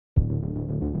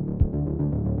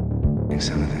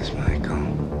drink some of this, Michael.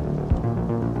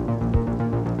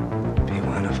 Be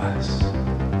one of us.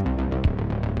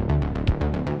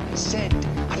 I said,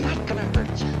 I'm not gonna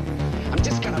hurt you. I'm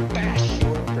just gonna bash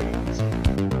your brains.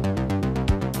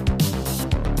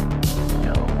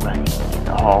 Nobody in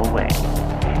the hallway.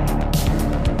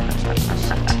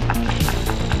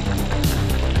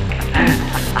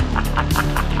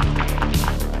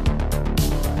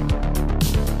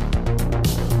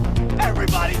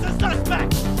 Everybody's a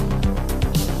suspect!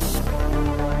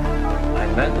 I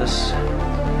met this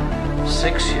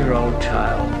 6-year-old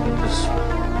child with this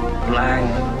blank,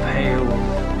 pale,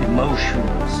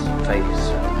 emotionless face.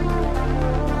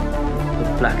 The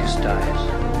blackest eyes.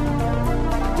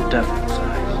 The devil's eyes.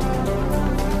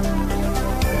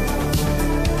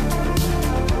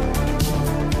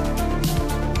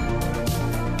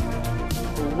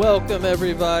 Welcome,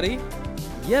 everybody,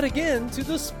 yet again to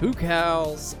the Spook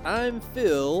House. I'm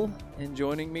Phil, and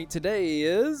joining me today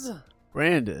is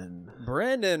Brandon.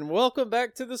 Brandon. Welcome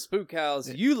back to the Spook House.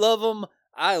 You love them,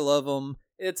 I love them.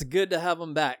 It's good to have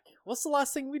them back. What's the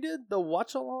last thing we did? The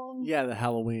watch along? Yeah, the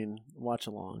Halloween watch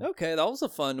along. Okay, that was a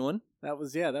fun one. That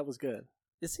was good.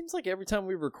 It seems like every time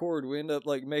we record, we end up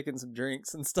like making some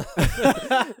drinks and stuff.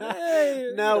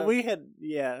 Hey, No, you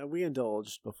know. we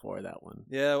indulged before that one.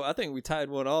 Yeah, I think we tied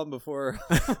one on before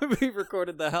we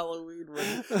recorded the Halloween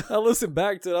one. I listened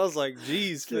back to it. I was like,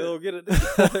 geez, Phil, get it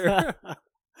together.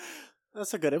 That's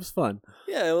so good. It was fun.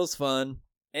 Yeah, it was fun.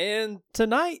 And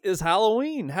tonight is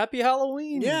Halloween. Happy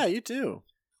Halloween. Yeah, you too.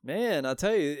 Man, I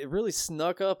tell you, it really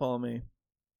snuck up on me.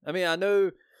 I mean, I know.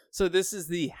 So this is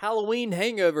the Halloween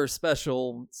hangover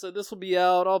special. So this will be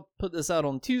out. I'll put this out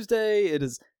on Tuesday. It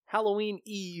is Halloween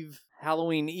Eve,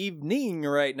 Halloween evening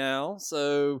right now.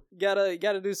 So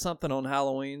gotta do something on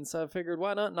Halloween. So I figured,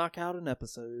 why not knock out an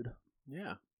episode?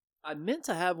 Yeah. I meant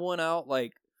to have one out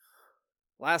like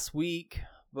last week,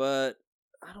 but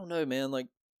I don't know, man. Like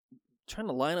trying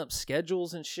to line up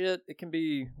schedules and shit, it can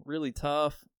be really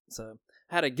tough. So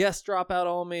I had a guest drop out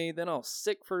on me. Then I was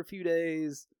sick for a few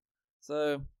days.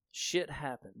 So shit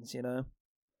happens, you know.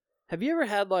 Have you ever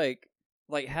had like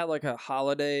a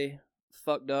holiday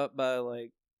fucked up by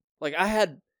like I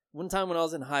had one time when I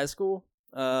was in high school,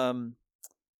 I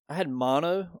had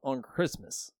mono on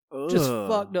Christmas. Just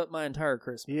fucked up my entire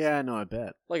Christmas. Yeah, no, I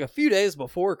bet. Like a few days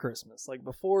before Christmas, like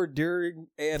before, during,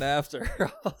 and after.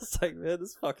 I was like, man,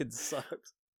 this fucking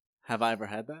sucks. Have I ever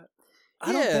had that?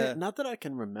 Yeah. Not that I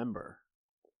can remember.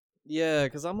 Yeah,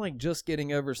 because I'm like just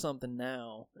getting over something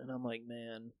now, and I'm like,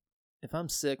 man, if I'm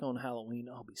sick on Halloween,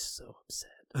 I'll be so upset.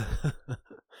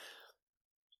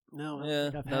 No, I don't Yeah,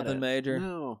 think I've had nothing it. major.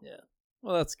 No. Yeah,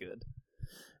 well, that's good.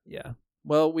 Yeah,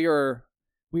 well, we are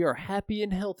happy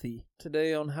and healthy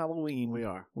today on Halloween. We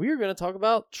are. We are going to talk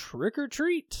about Trick or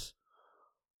Treat.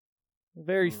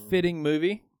 Very fitting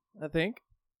movie, I think.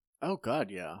 Oh God,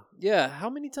 yeah. Yeah,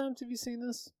 how many times have you seen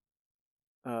this?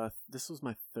 This was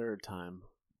my third time.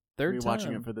 Third time.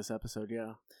 Rewatching it for this episode,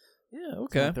 yeah. Yeah, It's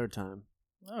okay. my third time.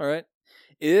 All right.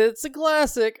 It's a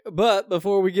classic, but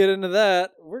before we get into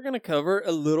that, we're going to cover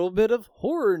a little bit of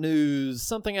horror news,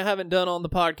 something I haven't done on the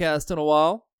podcast in a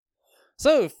while.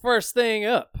 So, first thing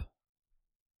up,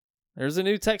 there's a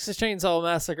new Texas Chainsaw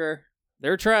Massacre.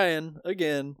 They're trying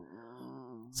again.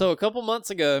 So, a couple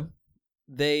months ago,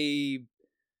 there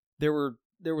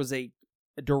was a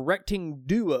directing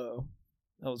duo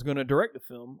that was going to direct the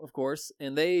film, of course,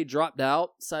 and they dropped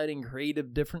out, citing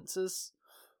creative differences.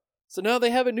 So now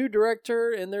they have a new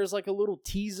director, and there's like a little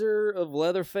teaser of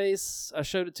Leatherface. I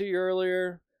showed it to you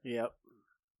earlier. Yep.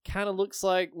 Kind of looks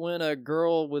like when a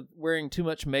girl with wearing too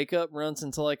much makeup runs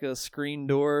into like a screen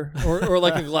door or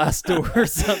like a glass door or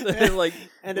something. Like,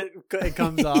 and it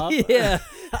comes off. Yeah,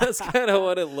 that's kind of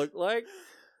what it looked like.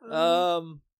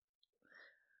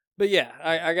 But yeah,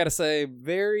 I gotta say,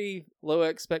 very low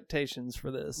expectations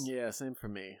for this. Yeah, same for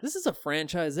me. This is a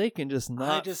franchise they can just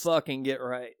not fucking get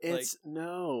right.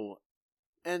 No,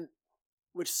 and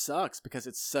which sucks because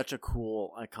it's such a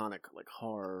cool, iconic like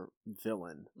horror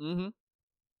villain. Mm-hmm.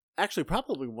 Actually,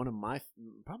 probably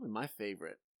my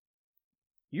favorite.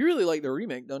 You really like the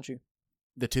remake, don't you?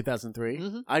 The 2003.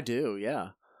 Mm-hmm. I do. Yeah,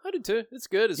 I do too. It's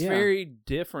good. It's very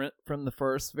different from the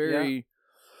first. Very.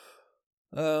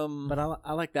 But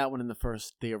I like that one in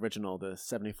the original, the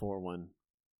 74 one.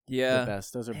 Yeah, the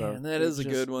best. Those are both. Man, that is a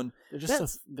good one. They're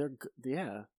just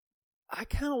yeah. I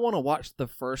kind of want to watch the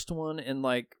first one in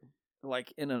like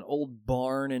in an old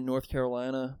barn in North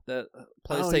Carolina, that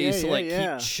place they used to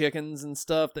keep chickens and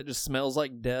stuff that just smells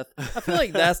like death. I feel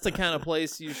like that's the kind of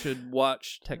place you should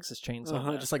watch Texas Chainsaw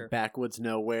Massacre. Just like backwoods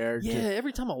nowhere. Yeah,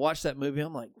 every time I watch that movie,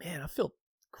 I'm like, man, I feel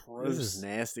gross. This is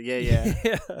nasty. Yeah.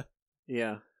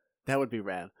 Yeah. That would be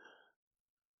rad.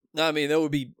 I mean, that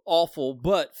would be awful,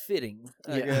 but fitting,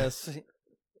 I Yeah. guess.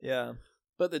 Yeah.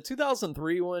 But the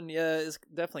 2003 one, yeah, it's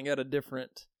definitely got a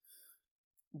different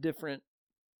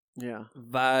Yeah.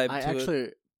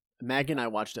 vibe Maggie and I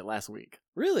watched it last week.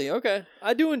 Really? Okay.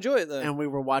 I do enjoy it, though. And we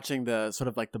were watching the sort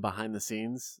of like the behind the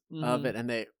scenes of Mhm. it.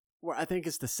 And I think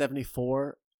it's the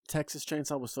 74 Texas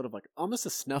Chainsaw was sort of like almost a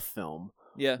snuff film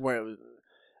Yeah. where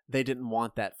they didn't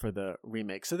want that for the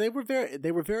remake. So they were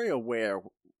very aware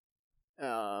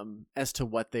as to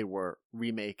what they were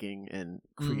remaking and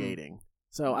creating.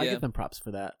 So I Yeah. give them props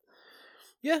for that.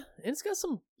 Yeah, and it's got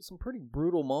some pretty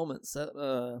brutal moments. That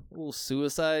little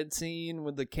suicide scene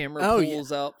with the camera Oh, yeah.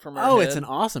 pulls out from her Oh, head. it's an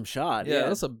awesome shot. Yeah,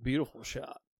 that's a beautiful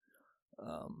shot.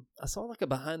 I saw like a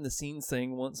behind the scenes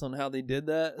thing once on how they did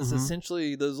that. It's Mhm.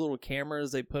 essentially those little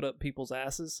cameras they put up people's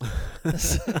asses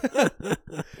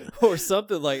or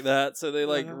something like that. So they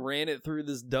like ran it through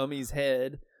this dummy's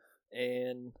head,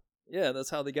 and yeah, that's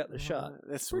how they got the shot.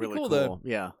 That's Pretty really cool, cool. though.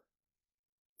 Yeah,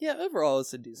 Yeah, overall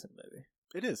it's a decent movie.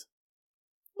 it is.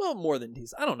 Well, more than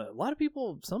decent. I don't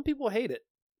know. Some people hate it.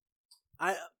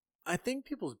 I think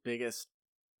people's biggest,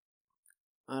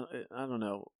 I don't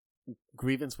know,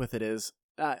 grievance with it is,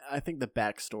 I think the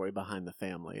backstory behind the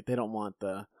family. They don't want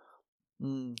the,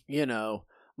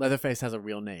 Leatherface has a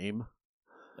real name.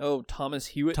 Oh, Thomas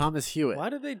Hewitt. Thomas Hewitt. Why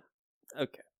did they?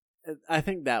 Okay. I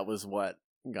think that was what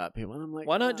got people. And I'm like,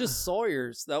 Why not just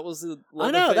Sawyer's? That was the. I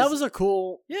know, that Leatherface- was a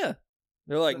cool. Yeah.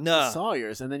 They're like, the nah.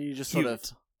 Sawyers, and then you just sort of.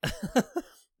 Hewitt.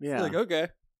 Yeah. Like, okay.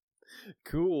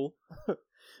 Cool.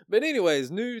 But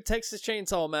anyways, new Texas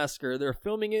Chainsaw Massacre. They're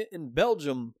filming it in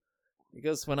Belgium.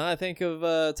 Because when I think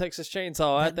of Texas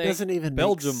Chainsaw, I That think doesn't even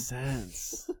Belgium. make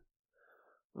sense.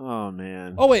 Oh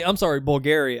man. Oh wait, I'm sorry,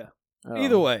 Bulgaria. Oh.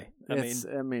 Either way, I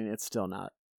mean, it's still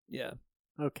not yeah.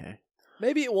 okay.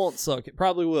 Maybe it won't suck. It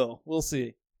probably will. We'll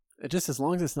see. Just as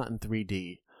long as it's not in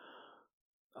 3D.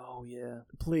 Oh yeah.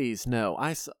 Please, no.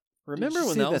 Remember Did you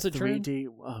when see that was the a trend? 3D?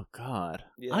 Oh God,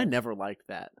 Yeah. I never liked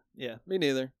that. Yeah, me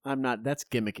neither. I'm not. That's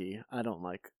gimmicky. I don't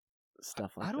like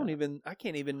stuff like that. I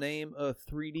can't even name a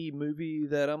 3D movie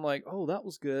that I'm like, oh, that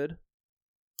was good.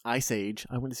 Ice Age.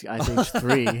 I went to see Ice Age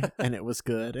 3, and it was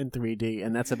good in 3D,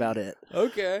 and that's about it.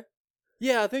 Okay.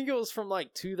 Yeah, I think it was from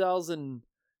like 2009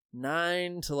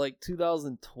 to like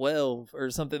 2012 or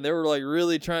something. They were like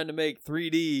really trying to make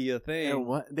 3D a thing. And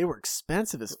what? They were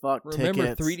expensive as fuck.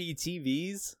 Remember tickets. 3D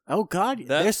TVs? Oh God,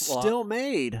 they're That's a lot. still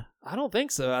made. I don't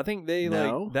think so. I think they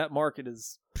No? like that market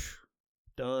is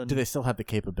done. Do they still have the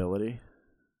capability?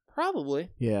 Probably.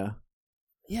 Yeah.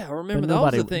 Yeah, I remember But that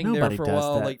was a nobody- thing there nobody for a does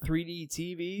while, that. like 3D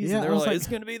TVs, Yeah, and they I were was like, like- it's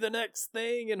going to be the next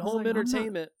thing in I was home like, I'm not-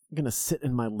 entertainment. I'm gonna sit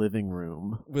in my living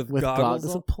room With goggles.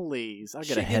 goggles on? Please, I get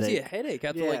Shit a headache. gives you a headache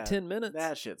after like Yeah, 10 minutes.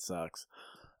 That shit sucks.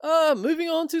 Moving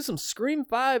on to some Scream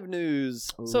 5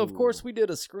 news. So, of Ooh. course, we did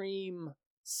a Scream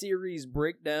series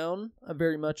breakdown. I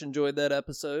very much enjoyed that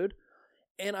episode.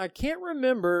 And I can't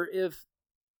remember if,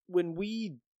 when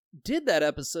we did that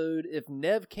episode, if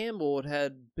Neve Campbell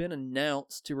had been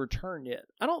announced to return yet.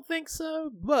 I don't think so,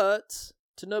 but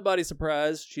to nobody's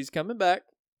surprise, she's coming back,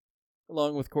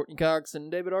 along with Courtney Cox and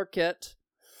David Arquette.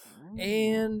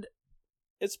 And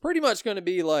it's pretty much going to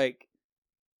be like,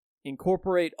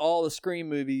 incorporate all the Scream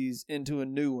movies into a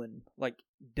new one. Like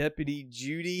Deputy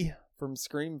Judy from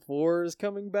Scream 4 is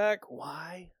coming back.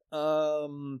 Why?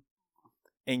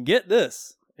 And get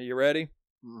this. Are you ready?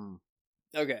 Mm.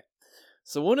 Okay.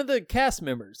 So one of the cast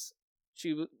members,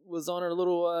 she was on her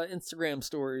little Instagram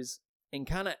stories and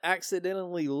kind of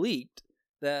accidentally leaked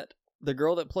that the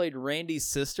girl that played Randy's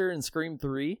sister in Scream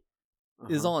 3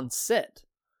 is Uh-huh. on set.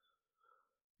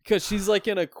 Because she's like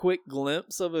in a quick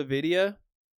glimpse of a video.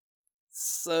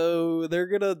 So they're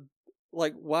gonna,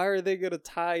 like, why are they gonna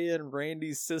tie in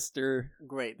Randy's sister?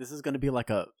 Great. This is gonna be like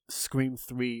a Scream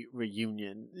 3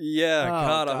 reunion. Yeah, Oh,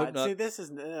 God, I hope not. See, this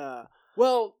is.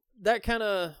 Well, I kind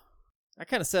of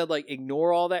said, like,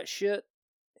 ignore all that shit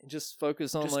and just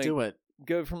focus on, Just like, do it.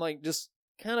 go from, like, just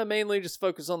kind of mainly just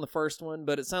focus on the first one.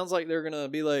 But it sounds like they're gonna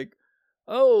be like,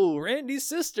 oh, Randy's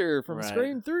sister from Right.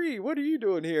 Scream 3, what are you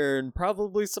doing here? And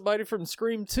probably somebody from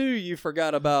Scream 2 you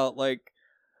forgot about, like,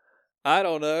 I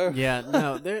don't know. Yeah,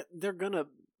 no, they're gonna.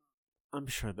 I'm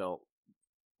sure they'll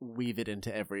weave it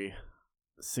into every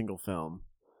single film,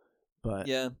 but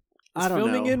Yeah. I It's don't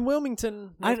filming know. in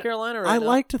Wilmington, North Carolina right I now.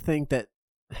 like to think that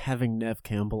having Neve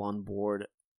Campbell on board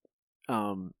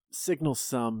signals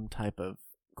some type of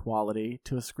quality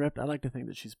to a script. I like to think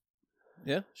that she's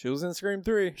Yeah, she was in Scream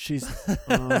 3.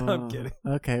 I'm kidding.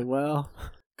 Okay, well,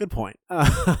 good point.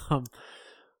 But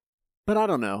I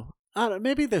don't know.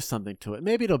 Maybe there's something to it.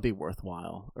 Maybe it'll be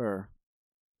worthwhile or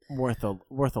worth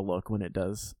a look when it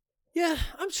does Yeah,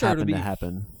 I'm sure it'll happen be to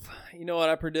happen. You know what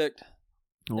I predict?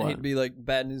 I hate What? to be like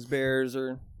Bad News Bears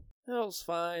or that was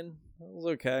fine. That was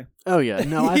okay. Oh yeah,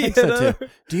 no, I think You so know? too.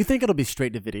 Do you think it'll be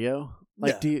straight to video?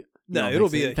 Like, No. do you? No, you it'll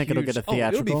don't be think it'll get a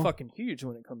theatrical? it'll be fucking huge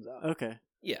when it comes out. Okay.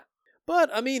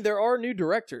 But I mean, there are new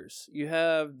directors. You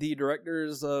have the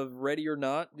directors of Ready or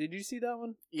Not. Did you see that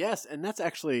one? Yes, and that's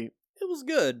actually It was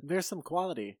good. there's some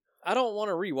quality. I don't want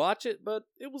to rewatch it, but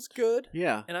it was good.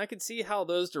 Yeah. And I could see how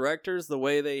those directors, the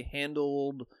way they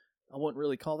handled, I wouldn't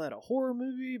really call that a horror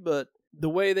movie, but the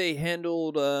way they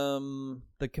handled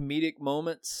the comedic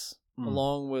moments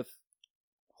along with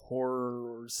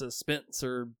horror or suspense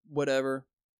or whatever,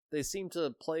 they seem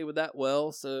to play with that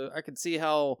well. So I could see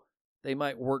how they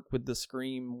might work with the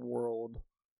Scream world.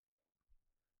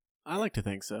 I like to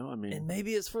think so. I mean, And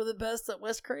maybe it's for the best that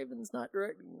Wes Craven's not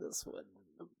directing this one.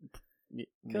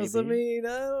 Because, maybe. I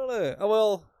don't know. Oh,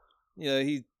 well,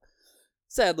 he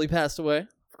sadly passed away,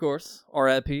 of course.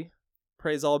 R.I.P.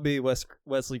 Praise all be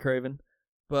Wesley Craven.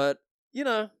 But,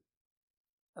 I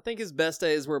think his best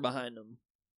days were behind him.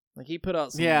 Like, he put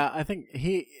out some... Yeah, I think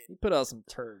he put out some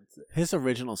turds. his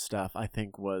original stuff, I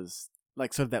think, was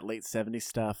like sort of that late 70s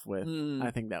stuff with, Mm.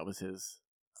 I think that was his,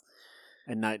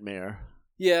 a Nightmare.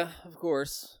 Yeah, of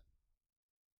course.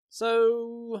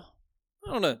 So,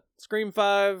 I don't know. Scream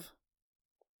 5.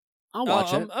 I'll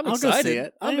watch it. I'm I'll excited. go see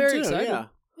it. I'm I very am too, excited. Yeah.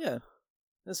 Yeah.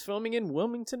 It's filming in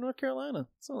Wilmington, North Carolina.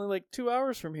 It's only like 2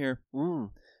 hours from here.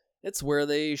 Mm. It's where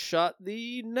they shot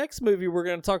the next movie we're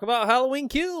going to talk about, Halloween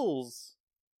Kills.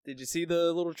 Did you see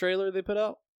the little trailer they put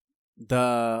out?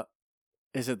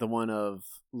 Is it the one of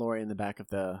Lori in the back of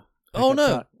the Oh, pickup no.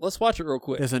 truck? Let's watch it real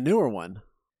quick. There's a newer one.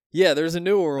 Yeah, there's a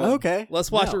newer one. Okay.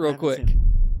 Let's watch No, it I real haven't quick. seen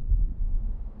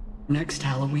it. Next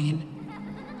Halloween,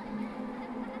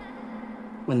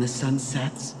 when the sun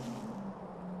sets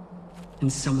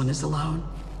and someone is alone,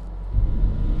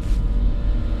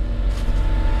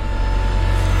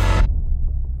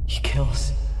 he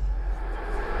kills.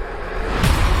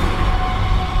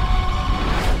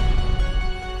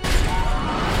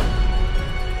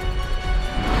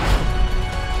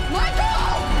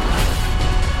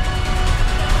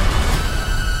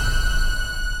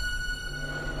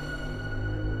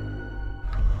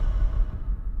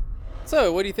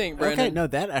 So, what do you think, Brandon? Okay, no,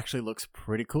 that actually looks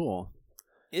pretty cool.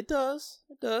 It does.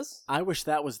 It does. I wish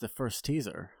that was the first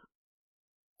teaser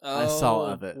I saw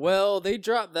of it. Well, they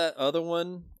dropped that other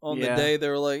one on the Yeah. day. They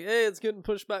were like, hey, it's getting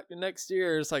pushed back to next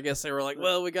year. So I guess they were like,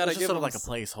 well, we got to It was give just sort them of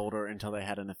like a placeholder until they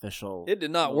had an official. It did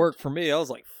not work for me. I was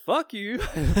like, fuck you.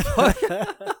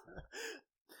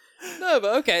 No,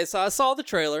 but okay. So I saw the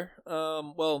trailer.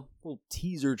 Little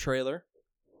teaser trailer.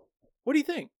 What do you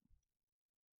think?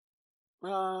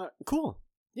 Cool.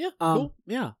 Yeah, cool.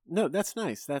 Yeah, no, that's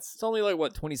nice. That's It's only like,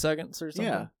 what, 20 seconds or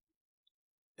something? yeah.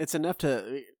 It's enough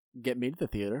to get me to the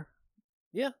theater.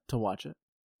 Yeah. To watch it.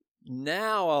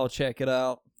 Now I'll check it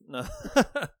out. No.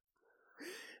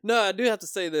 No, I do have to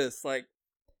say this. Like,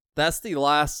 that's the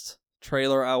last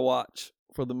trailer I watch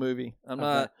for the movie. I'm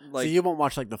not like. So you won't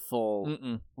watch like the full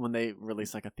Mm-mm. when they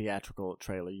release like a theatrical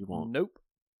trailer. You won't. Nope.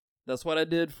 That's what I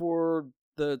did for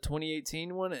the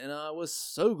 2018 one, and I was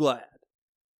so glad.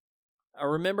 I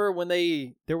remember when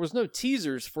there was no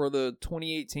teasers for the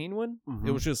 2018 one. Mhm.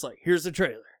 It was just like, here's the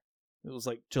trailer. It was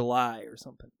like July or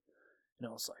something. And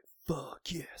I was like, fuck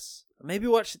yes. I maybe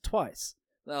watched it twice.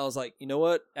 And I was like, you know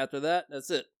what? After that, that's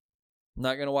it. I'm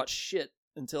not going to watch shit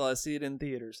until I see it in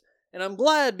theaters. And I'm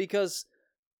glad because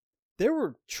there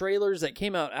were trailers that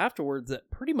came out afterwards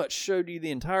that pretty much showed you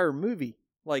the entire movie.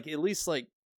 Like, at least like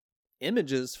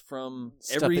images from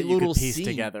Stuff every that you little could piece scene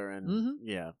together and Mhm.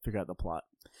 yeah, figure out the plot.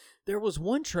 There was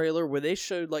one trailer where they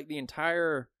showed like the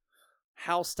entire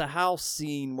house to house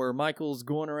scene where Michael's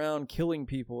going around killing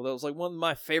people. That was like one of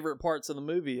my favorite parts of the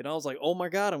movie. And I was like, oh my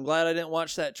God, I'm glad I didn't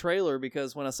watch that trailer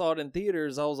because when I saw it in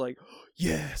theaters, I was like,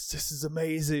 yes, this is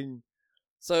amazing.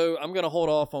 So I'm going to hold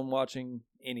off on watching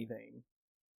anything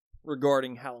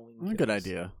regarding Halloween Kills. Good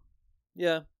idea.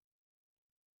 Yeah.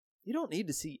 You don't need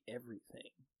to see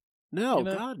everything. No, You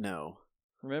know? God, no.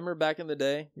 Remember back in the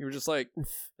day, you were just like,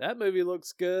 that movie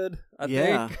looks good, I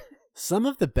Yeah. think. Some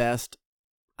of the best.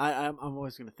 I'm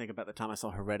always going to think about the time I saw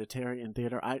Hereditary in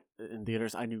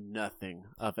theaters. I knew nothing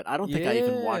of it. I don't think I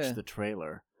even Yeah. watched the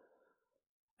trailer.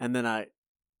 And then I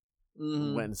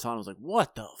Mhm. went and saw it and was like,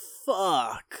 what the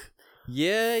fuck?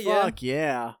 Yeah, Fuck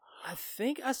yeah. I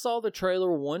think I saw the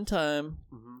trailer one time,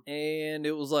 Mhm. and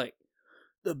it was like,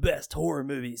 the best horror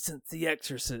movie since The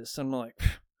Exorcist. I'm like,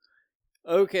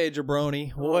 okay,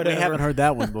 jabroni, whatever. We haven't heard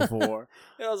that one before.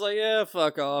 And I was like, yeah,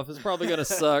 fuck off. It's probably going to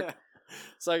suck.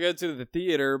 So I go to the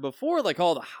theater before like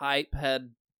all the hype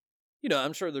had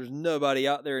I'm sure there's nobody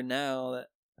out there now that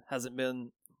hasn't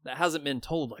been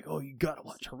told like, oh, you gotta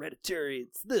watch Hereditary.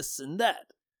 It's this and that.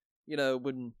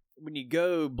 When you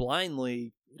go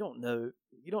blindly, you don't know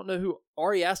who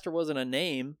Ari Aster wasn't a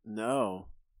name. No.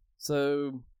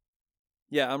 So,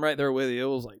 yeah, I'm right there with you.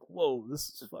 It was like, whoa, this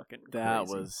is fucking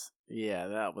crazy.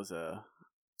 That was a...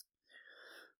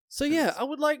 So, yeah, I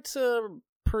would like to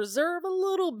preserve a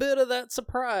little bit of that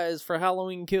surprise for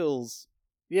Halloween Kills.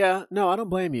 Yeah, no, I don't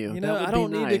blame you. I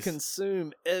don't need to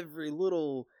consume every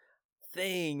little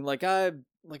thing. Like on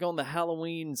the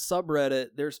Halloween subreddit,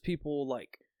 there's people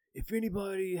like, if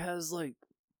anybody has like,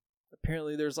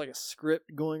 apparently there's like a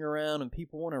script going around and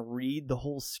people want to read the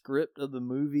whole script of the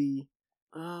movie.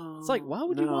 Oh, it's like, why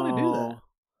would you want to do that?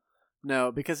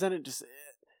 No, because then it just...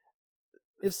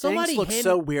 If somebody looks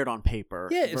so weird on paper.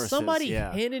 Yeah, if somebody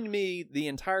handed me the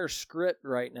entire script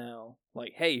right now,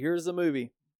 like, hey, here's the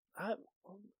movie, I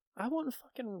wouldn't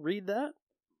fucking read that.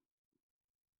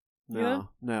 No.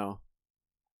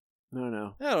 I don't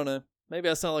know. Maybe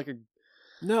I sound like a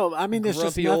there's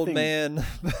just grumpy nothing, old man,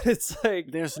 but it's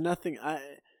like there's nothing.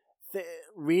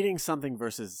 Reading something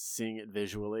versus seeing it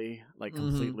visually, like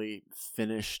completely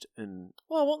finished and.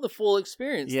 Well, I want the full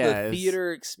experience, the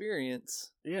theater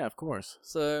experience. Yeah, of course.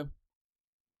 So,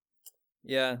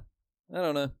 yeah, I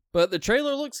don't know, but the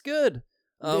trailer looks good.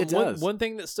 It does. One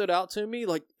thing that stood out to me,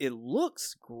 like, it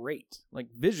looks great, like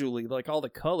visually, like all the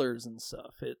colors and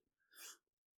stuff.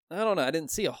 I don't know. I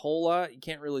didn't see a whole lot. You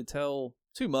can't really tell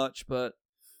too much, but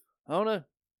I don't know.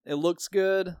 It looks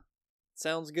good.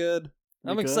 Sounds good.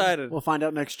 I'm excited. We'll find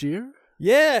out next year.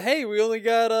 Yeah. Hey, we only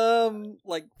got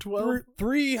like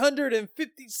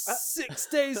 356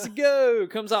 days to go.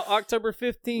 Comes out October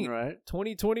 15th, right?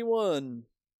 2021.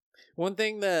 One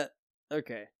thing that I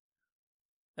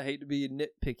hate to be a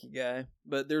nitpicky guy,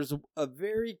 but there's a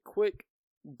very quick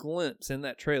glimpse in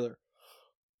that trailer.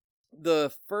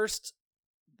 The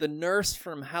nurse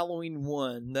from Halloween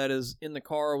 1 that is in the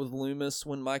car with Loomis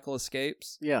when Michael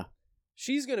escapes. Yeah.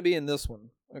 She's going to be in this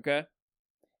one, okay?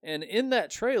 And in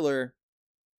that trailer,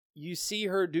 you see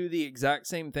her do the exact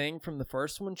same thing from the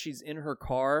first one. She's in her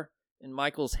car, and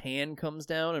Michael's hand comes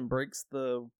down and breaks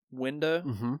the window.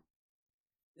 Mm-hmm.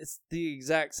 It's the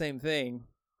exact same thing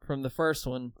from the first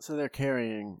one. So they're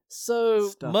carrying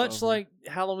much over. like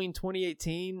Halloween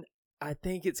 2018, I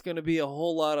think it's going to be a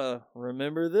whole lot of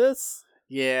remember this?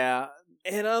 Yeah.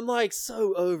 And I'm like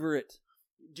so over it.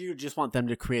 Do you just want them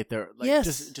to create their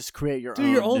just create your Do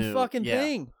own your own fucking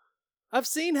thing. I've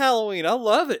seen Halloween. I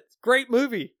love it. Great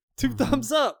movie. 2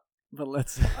 thumbs up. But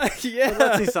let's let's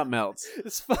see something else.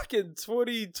 It's fucking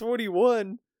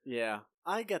 2021. Yeah.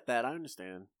 I get that. I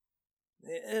understand.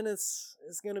 And it's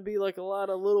going to be like a lot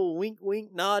of little wink,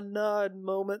 wink, nod, nod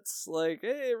moments. Like,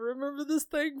 hey, remember this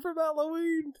thing from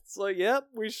Halloween? It's like, yep,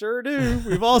 we sure do.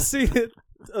 We've all seen it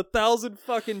 1,000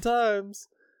 fucking times.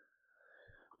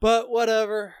 But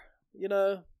whatever.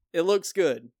 It looks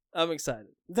good. I'm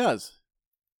excited. It does.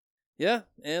 Yeah,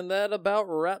 and that about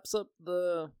wraps up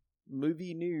the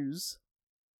movie news.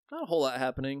 Not a whole lot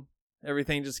happening.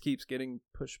 Everything just keeps getting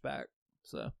pushed back.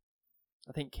 So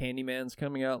I think Candyman's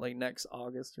coming out like next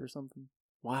August or something.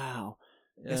 Wow.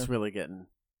 Yeah. It's really getting...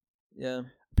 Yeah.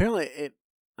 Apparently,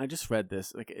 I just read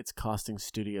this, like it's costing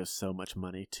studios so much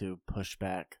money to push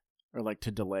back or like to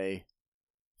delay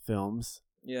films.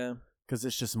 Yeah. Because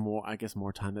it's just more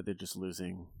time that they're just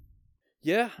losing.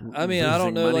 Yeah. I mean, I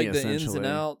don't know money, like the ins and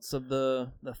outs of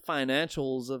the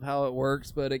financials of how it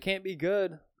works, but it can't be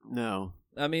good. No.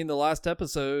 I mean, the last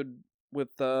episode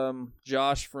with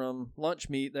Josh from Lunch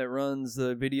Meat that runs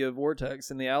the Video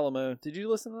Vortex in the Alamo. Did you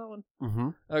listen to that one? Mm-hmm.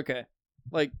 Okay.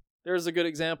 Like, there's a good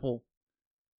example.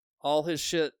 All his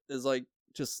shit is like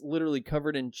just literally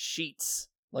covered in sheets.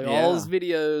 Like all his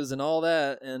videos and all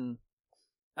that. And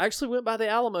I actually went by the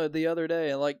Alamo the other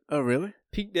day and like... Oh, really?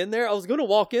 Peeked in there. I was going to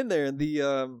walk in there and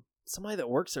the somebody that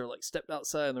works there like stepped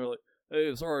outside and they're like,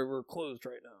 hey, sorry, we're closed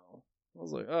right now. I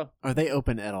was like, oh. Are they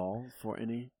open at all for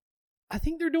any? I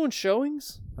think they're doing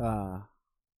showings.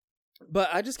 But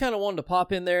I just kind of wanted to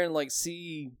pop in there and like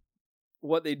see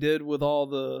what they did with all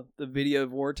the Video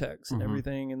Vortex and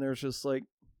everything. And there's just like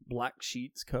black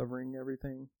sheets covering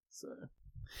everything. So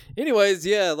anyways,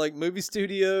 yeah, like movie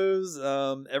studios,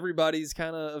 everybody's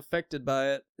kind of affected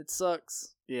by it. It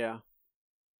sucks. Yeah.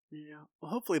 Yeah.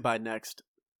 Well, hopefully by next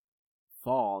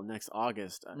fall, next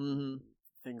August,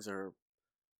 things are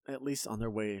at least on their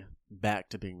way back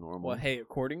to being normal. Well, hey,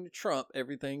 according to Trump,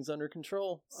 everything's under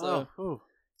control. So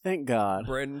thank God.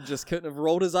 Brandon just couldn't have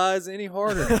rolled his eyes any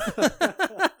harder.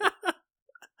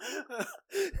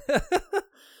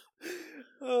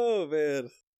 Oh, man.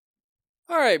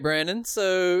 All right, Brandon.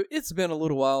 So it's been a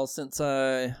little while since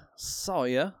I saw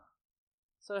you.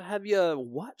 So have you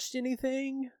watched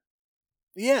anything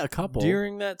Yeah, a couple.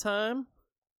 during that time?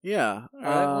 Yeah. All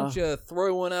right, why don't you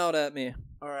throw one out at me?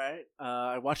 All right.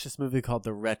 I watched this movie called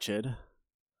The Wretched.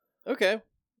 Okay.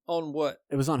 On what?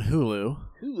 It was on Hulu.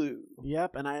 Hulu.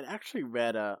 Yep, and I had actually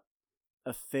read a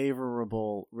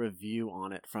favorable review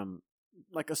on it from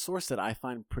like a source that I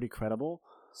find pretty credible.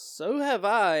 So have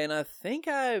I, and I think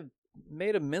I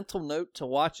made a mental note to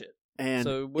watch it. And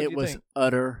so what do it you was think?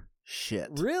 utter shit.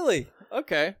 Really?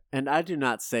 Okay. And I do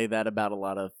not say that about a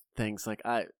lot of things. Like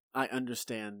I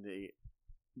understand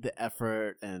the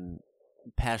effort and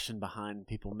passion behind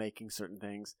people making certain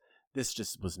things. This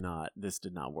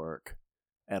did not work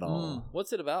at all.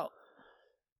 What's it about?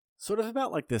 Sort of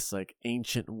about like this like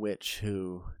ancient witch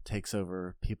who takes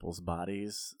over people's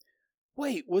bodies.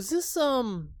 Wait, was this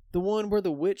the one where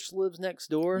the witch lives next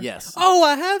door? Yes. Oh,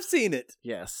 I have seen it.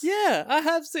 Yes. Yeah, I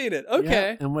have seen it.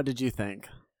 Okay. Yeah. And what did you think?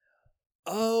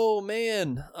 Oh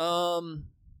man.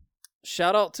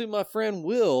 Shout out to my friend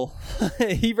Will.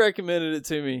 He recommended it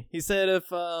to me. He said if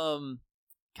God,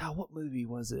 what movie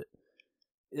was it?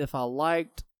 If I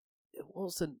liked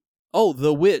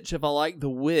The Witch. If I liked The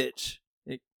Witch.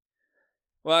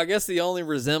 Well, I guess the only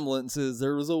resemblance is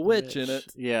there was a witch in it.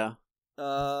 Yeah.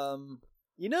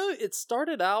 It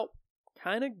started out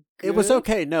kind of good. It was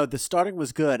okay. No, the starting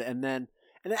was good, and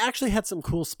it actually had some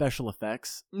cool special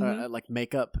effects, like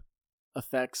makeup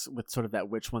effects with sort of that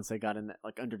witch once they got in,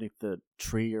 like underneath the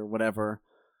tree or whatever.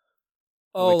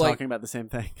 Oh, We're talking about the same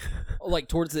thing. Like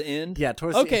towards the end? Yeah,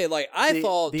 towards okay, the like I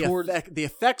thought the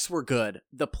effects were good.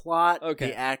 The plot, Okay.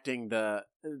 the acting,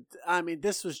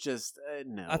 this was just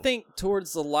no. I think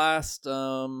towards the last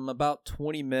about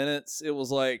 20 minutes, it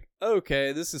was like,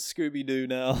 okay, this is Scooby-Doo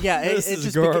now. Yeah, this it is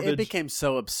just garbage. it became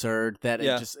so absurd that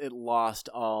Yeah. it lost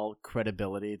all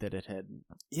credibility that it had.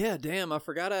 Yeah, damn, I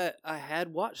forgot I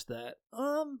had watched that.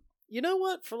 You know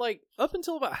what? For like up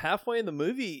until about halfway in the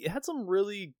movie, it had some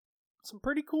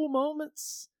pretty cool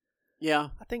moments. Yeah.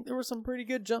 I think there were some pretty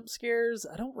good jump scares.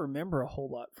 I don't remember a whole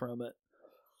lot from it.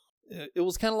 It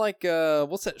was kind of like,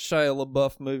 what's that Shia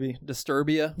LaBeouf movie?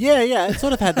 Disturbia? Yeah, it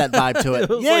sort of had that vibe to it. It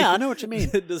was Yeah, like I know what you mean.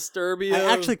 Disturbia.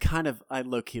 I actually I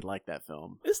low-key like that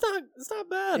film. It's not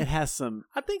bad. It has some...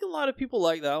 I think a lot of people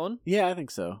like that one. Yeah, I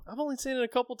think so. I've only seen it a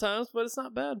couple times, but it's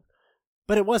not bad.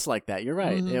 But it was like that. You're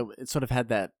right. Mhm. It sort of had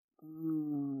that...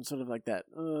 sort of like that...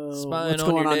 Spying what's on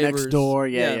going your on neighbors. next door?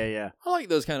 Yeah. I like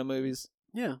those kind of movies.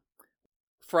 Yeah.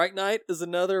 Fright Night is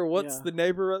another What's Yeah. the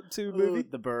Neighbor Up To movie. Ooh,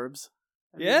 The Burbs.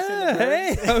 Have you Yeah, seen The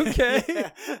hey, Burbs?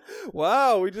 okay.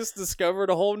 Wow, we just discovered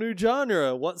a whole new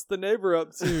genre. What's the Neighbor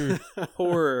Up To?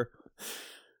 Horror.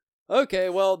 Okay,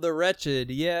 well, The Wretched,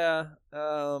 yeah.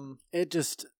 It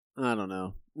just... I don't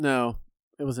know. No,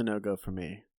 it was a no-go for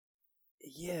me.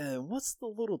 Yeah, what's the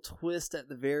little twist at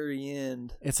the very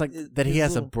end? It's like His- that he his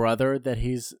has a little- brother that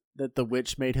the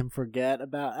witch made him forget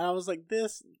about. I was like,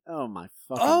 this... Oh, my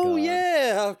fucking Oh, God.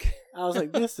 yeah, okay. I was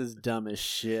like, this is dumb as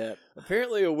shit.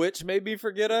 Apparently a witch made me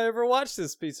forget I ever watched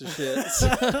this piece of shit.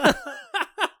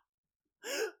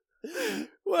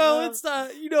 Well, it's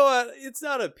not, you know what? It's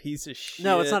not a piece of shit.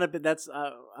 No, it's not a bit. That's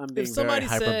I'm being If somebody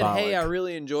very said, hyperbolic. hey, I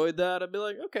really enjoyed that, I'd be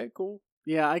like, okay, cool.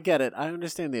 Yeah, I get it. I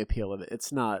understand the appeal of it.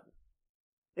 It's not.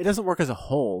 It doesn't work as a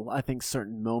whole. I think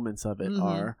certain moments of it Mhm.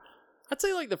 are. I'd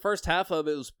say like the first half of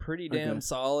it was pretty damn Okay.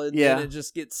 solid. Yeah. And it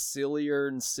just gets sillier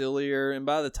and sillier. And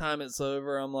by the time it's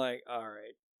over, I'm like, all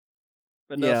right,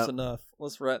 enough's enough.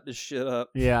 Let's wrap this shit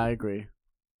up. Yeah, I agree.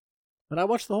 But I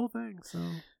watched the whole thing, so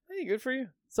Hey, good for you.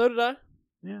 So did I.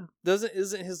 yeah.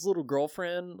 Isn't his little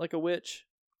girlfriend like a witch?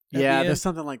 at the Yeah, end? there's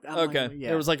something like that. Okay. Like, yeah.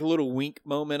 There was like a little wink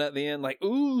moment at the end, like,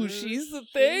 ooh, she's the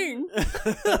thing.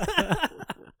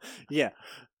 Yeah.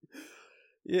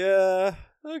 Yeah.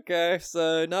 Okay.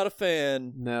 So not a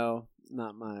fan. No,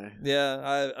 not my.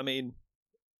 Yeah. I mean,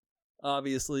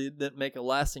 obviously it didn't make a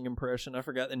lasting impression. I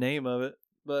forgot the name of it,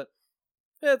 but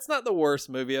yeah, it's not the worst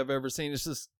movie I've ever seen.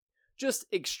 It's just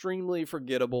extremely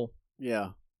forgettable.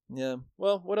 Yeah. Yeah.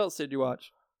 Well, what else did you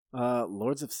watch?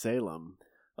 Lords of Salem.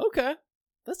 Okay.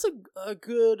 That's a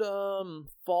good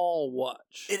fall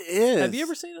watch. It is. Have you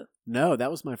ever seen it? No, that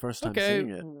was my first time Okay. seeing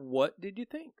it. What did you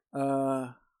think?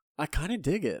 I kind of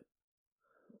dig it.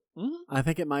 Mm-hmm. I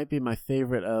think it might be my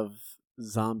favorite of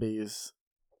zombies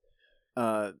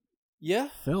Yeah.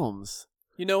 films.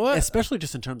 You know what? Especially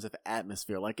just in terms of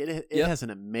atmosphere. Like it Yep. has an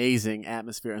amazing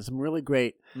atmosphere and some really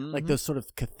great like Mhm. those sort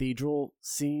of cathedral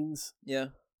scenes Yeah.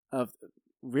 of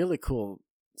really cool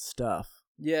stuff.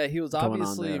 Yeah, he was going on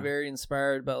obviously there. very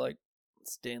inspired by like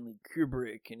Stanley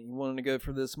Kubrick, and he wanted to go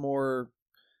for this more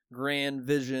grand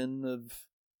vision of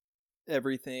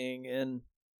everything. And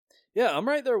yeah, I'm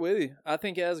right there with you. I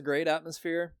think it has great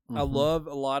atmosphere. I love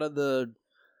a lot of the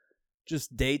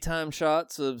just daytime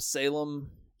shots of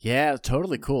Salem. Yeah,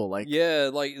 totally cool. Like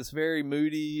it's very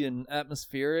moody and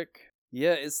atmospheric.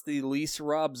 Yeah, it's the least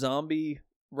Rob Zombie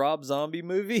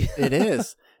movie. It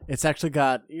is. It's actually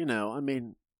got, I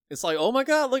mean, it's like, oh my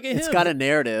God, look at him. It's got a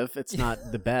narrative. It's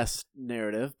not the best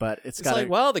narrative, but it's got like,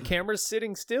 wow, the camera's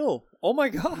sitting still. Oh my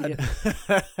God.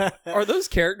 Yeah. Are those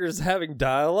characters having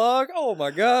dialogue? Oh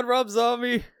my God, Rob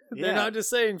Zombie. They're not just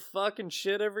saying fucking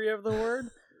shit every other word.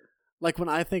 Like when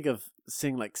I think of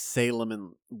seeing like Salem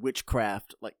and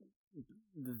witchcraft, like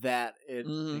that, it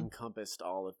encompassed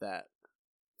all of that.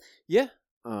 Yeah.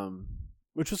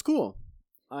 Which was cool.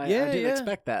 I didn't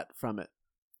expect that from it.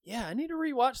 Yeah, I need to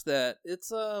rewatch that.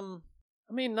 It's I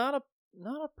mean, not a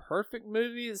perfect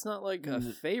movie. It's not like a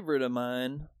favorite of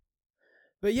mine.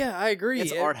 But yeah, I agree.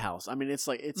 It's art house. I mean, it's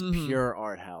like it's pure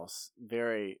art house.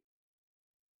 Very.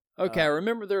 Okay, I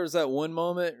remember there was that one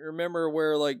moment. Remember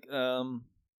where like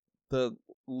the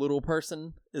little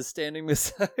person is standing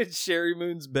beside Sherry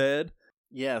Moon's bed?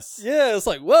 Yes. Yeah, it's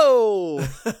like, whoa.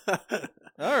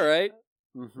 All right.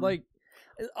 Like,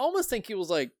 I almost think he was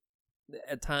like,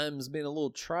 at times being a little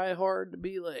try hard to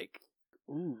be like,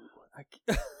 ooh.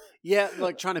 Yeah,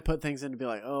 like trying to put things in to be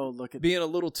like, oh, look at. Being a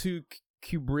little too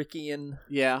Kubrickian.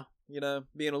 Yeah. Being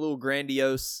a little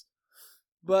grandiose.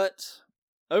 But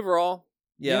overall,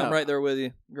 yeah, I'm right there with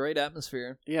you. Great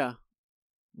atmosphere. Yeah.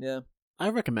 Yeah. I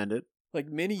recommend it. Like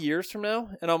many years from now,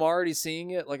 and I'm already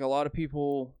seeing it. Like a lot of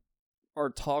people are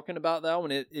talking about that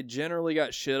one. It generally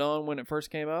got shit on when it first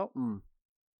came out.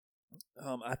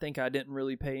 I think I didn't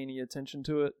really pay any attention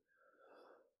to it.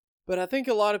 But I think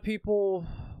a lot of people,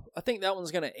 I think that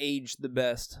one's going to age the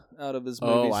best out of his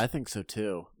movies. Oh, I think so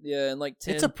too. Yeah, and like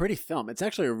 10... It's a pretty film. It's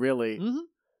actually a really,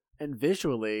 and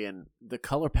visually, and the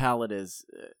color palette it's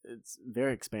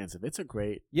very expansive. It's a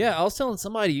great. Yeah, I was telling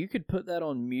somebody you could put that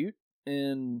on mute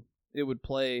and it would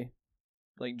play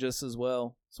like just as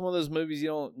well. It's one of those movies you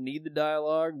don't need the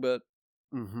dialogue, but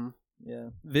yeah,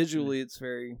 visually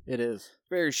it is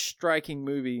very striking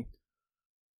movie,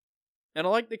 and I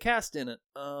like the cast in it.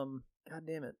 God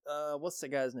damn it, what's the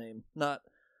guy's name? Not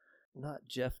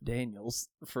Jeff Daniels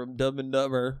from Dumb and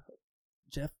Dumber.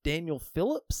 Jeff Daniel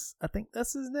Phillips, I think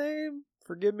that's his name.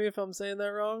 Forgive me if I'm saying that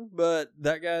wrong, but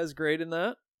that guy is great in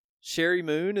that. Sherry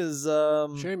Moon is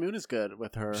good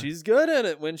with her. She's good at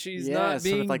it when she's not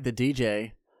being sort of like the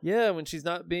DJ. Yeah, when she's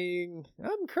not being,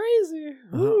 I'm crazy.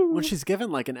 When she's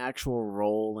given like an actual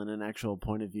role and an actual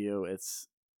point of view,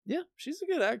 yeah, she's a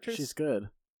good actress. She's good,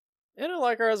 and I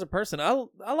like her as a person.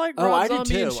 I like Rob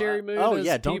Zombie and Sherry Moon. Oh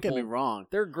yeah, as don't people. get me wrong.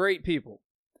 They're great people.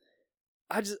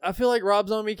 I feel like Rob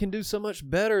Zombie can do so much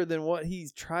better than what he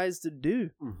tries to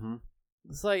do.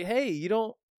 It's like, hey,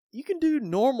 you can do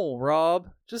normal, Rob.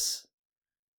 Just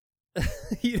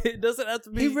it doesn't have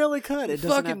to be. He really could. It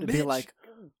doesn't have to be bitch. like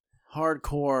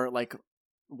hardcore, like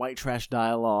white trash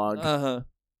dialogue.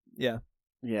 Yeah.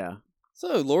 Yeah.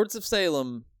 So, Lords of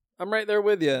Salem. I'm right there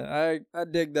with you. I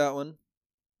dig that one.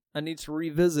 I need to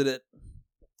revisit it.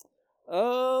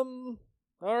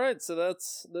 All right, so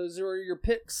those are your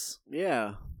picks.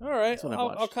 Yeah. All right,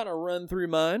 I'll kind of run through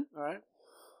mine. All right.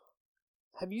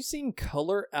 Have you seen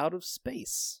Color Out of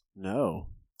Space? No.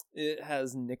 It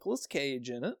has Nicolas Cage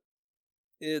in it.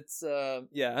 It's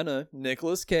yeah, I know,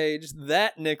 Nicolas Cage.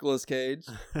 That Nicolas Cage.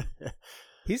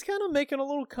 He's kind of making a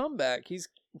little comeback. He's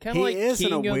kind of like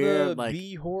king of the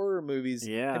B horror movies.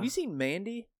 Yeah. Have you seen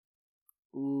Mandy?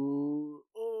 Ooh,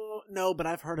 no, but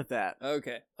I've heard of that.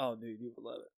 Okay. Oh, dude, you would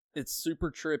love it. It's super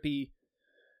trippy.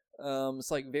 It's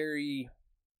like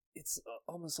it's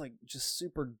almost like just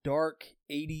super dark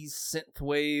 80s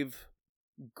synthwave,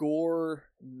 gore,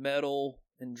 metal,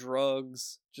 and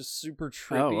drugs. Just super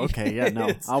trippy. Oh, okay. Yeah,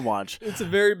 no, I'll watch. It's a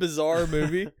very bizarre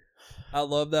movie. I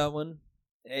love that one.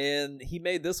 And he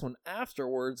made this one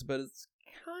afterwards, but it's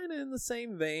kind of in the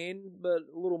same vein, but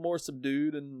a little more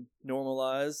subdued and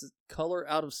normalized. Color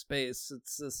Out of Space.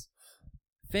 It's this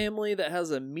family that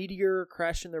has a meteor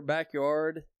crash in their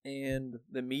backyard, and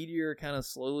the meteor kind of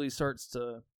slowly starts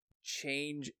to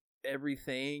change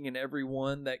everything and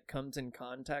everyone that comes in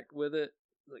contact with it.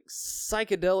 Like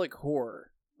psychedelic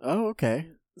horror. Oh, okay.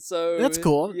 So that's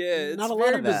cool. Yeah, it's not a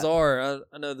very lot of that. bizarre.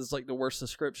 I know this is like the worst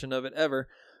description of it ever,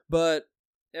 but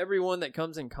everyone that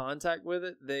comes in contact with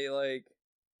it, they like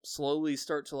slowly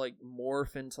start to like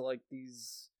morph into like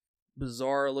these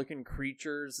bizarre looking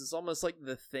creatures. It's almost like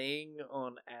The Thing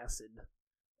on acid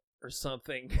or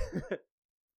something.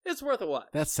 It's worth a watch.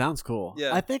 That sounds cool.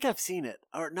 Yeah. I think I've seen it,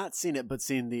 or not seen it, but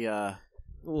seen the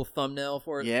little thumbnail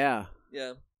for it. Yeah.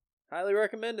 Yeah. Highly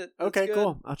recommend it. It's Okay, good.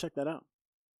 cool. I'll check that out.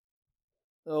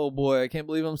 Oh boy, I can't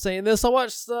believe I'm saying this. I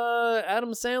watched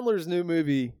Adam Sandler's new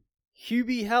movie,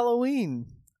 Hubie Halloween.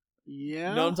 Yeah.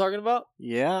 You know what I'm talking about?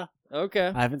 Yeah.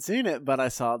 Okay. I haven't seen it, but I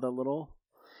saw the little...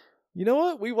 You know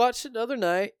what? We watched it the other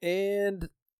night, and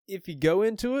if you go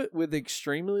into it with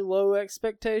extremely low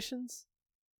expectations,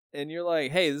 and you're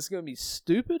like, hey, this is going to be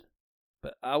stupid,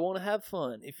 but I want to have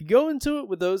fun. If you go into it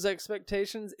with those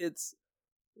expectations, it's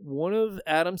one of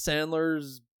Adam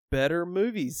Sandler's better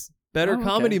movies, better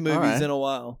comedy movies in a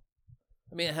while.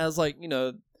 I mean, it has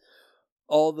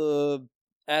all the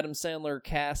Adam Sandler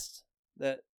cast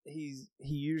that he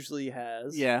usually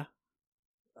has. Yeah.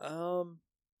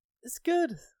 It's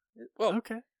good. Well,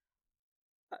 okay.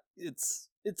 It's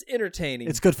entertaining.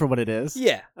 It's good for what it is.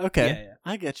 Yeah. Okay. Yeah.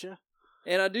 I get you.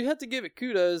 And I do have to give it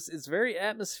kudos. It's very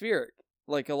atmospheric.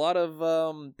 Like a lot of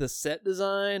the set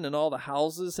design and all the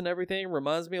houses and everything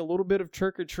reminds me a little bit of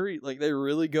Trick or Treat. Like they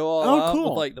really go all out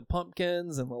with like the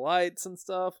pumpkins and the lights and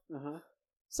stuff. Uh-huh.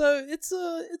 So it's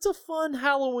a fun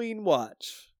Halloween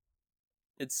watch.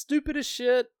 It's stupid as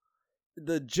shit.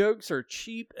 The jokes are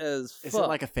cheap as fuck. Is it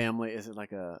like a family? Is it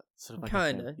like a sort of like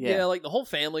kinda? Yeah, like the whole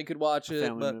family could watch it.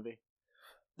 Family movie.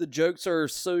 The jokes are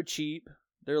so cheap.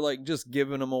 They're like just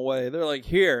giving them away. They're like,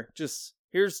 here's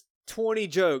 20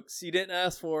 jokes. You didn't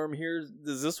ask for them.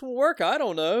 Does this one work? I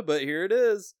don't know, but here it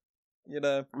is.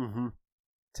 Mm-hmm.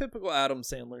 Typical Adam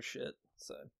Sandler shit.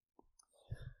 So,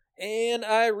 and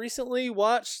I recently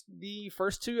watched the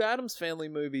first 2 Addams Family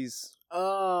movies.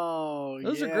 Oh,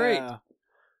 those are great.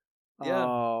 Yeah,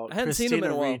 oh, I hadn't seen them in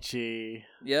a while. Ricci.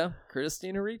 Yeah,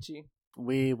 Christina Ricci.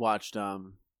 We watched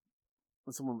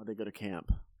what's the one where they go to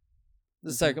camp?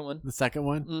 The second one. The second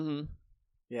one? Mm-hmm.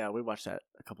 Yeah, we watched that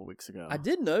a couple weeks ago. I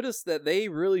did notice that they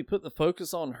really put the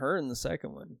focus on her in the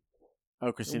second one.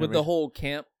 Oh, Christina with Ricci. the whole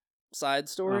camp side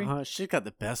story. She's got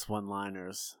the best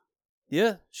one-liners.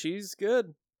 Yeah, she's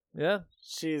good. Yeah,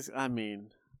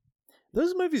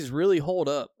 those movies really hold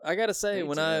up. I gotta say,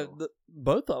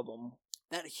 both of them.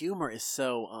 That humor is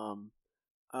so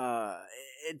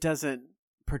it doesn't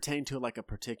pertain to like a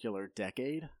particular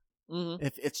decade. Mm-hmm.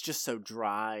 If it's just so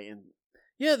dry and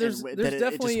there's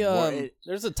definitely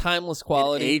there's a timeless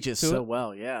quality. It ages to so it.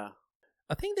 well. Yeah,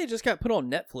 I think they just got put on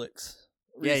Netflix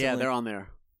recently. Yeah, they're on there.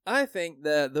 I think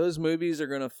that those movies are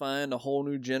gonna find a whole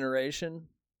new generation,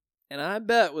 and I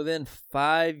bet within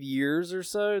 5 years or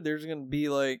so, there's gonna be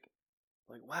like,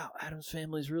 wow, Addams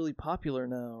Family's really popular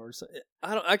now, or so.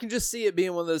 I can just see it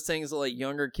being one of those things that like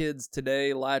younger kids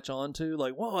today latch onto.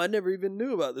 Like, whoa, I never even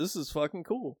knew about this. This is fucking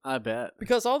cool. I bet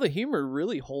because all the humor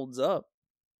really holds up,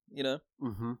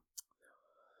 Mm-hmm.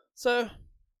 So,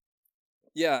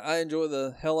 yeah, I enjoy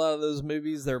the hell out of those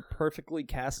movies. They're perfectly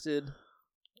casted.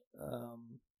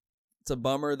 It's a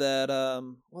bummer that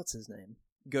what's his name?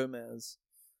 Gomez.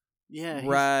 Yeah,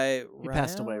 he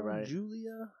passed away, right?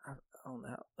 Julia. I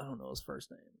don't know his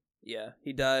first name. Yeah,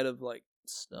 he died of like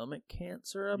stomach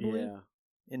cancer, I believe,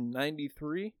 in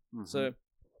 93. Mm-hmm. So,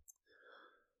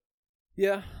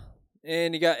 yeah,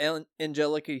 and you got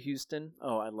Angelica Houston.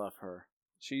 Oh, I love her.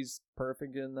 She's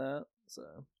perfect in that. So,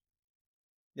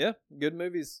 yeah, good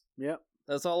movies. Yep,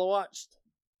 that's all I watched.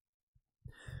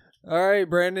 All right,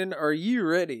 Brandon, are you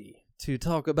ready to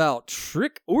talk about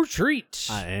Trick or Treat?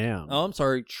 I am. Oh, I'm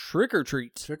sorry, Trick or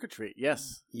Treat. Trick or Treat,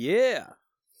 yes. Yeah.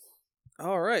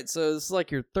 All right, so this is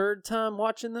like your third time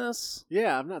watching this?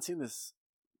 Yeah, I've not seen this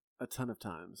a ton of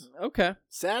times. Okay.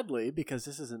 Sadly, because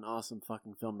this is an awesome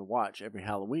fucking film to watch every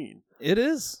Halloween. It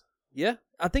is. Yeah.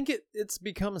 I think it's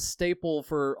become a staple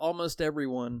for almost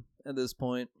everyone at this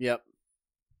point. Yep.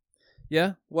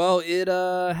 Yeah. Well, it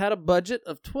had a budget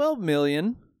of $12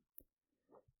 million.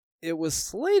 It was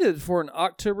slated for an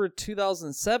October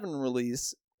 2007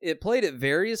 release. It played at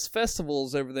various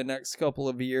festivals over the next couple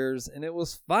of years, and it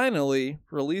was finally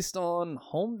released on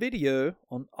home video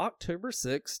on October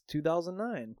 6,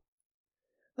 2009.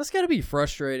 That's got to be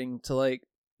frustrating to like...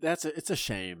 It's a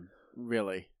shame,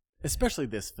 really. Especially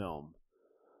this film.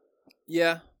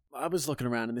 Yeah. I was looking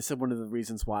around, and they said one of the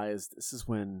reasons why is this is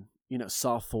when,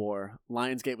 Saw 4,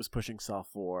 Lionsgate was pushing Saw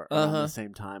 4 around the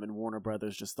same time, and Warner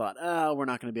Brothers just thought, we're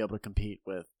not going to be able to compete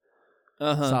with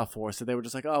Saw 4, so they were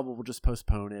just like, we'll just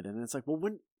postpone it. And it's like, well,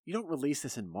 when you don't release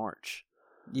this in March.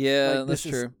 Yeah, that's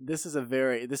true. This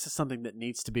is something that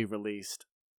needs to be released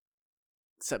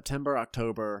September,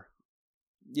 October.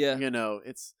 Yeah.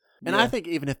 And I think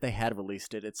even if they had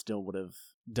released it, it still would have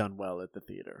done well at the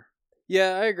theater.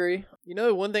 Yeah, I agree.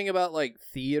 One thing about like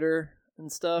theater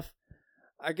and stuff,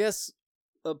 I guess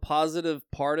a positive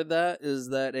part of that is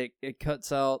that it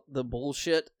cuts out the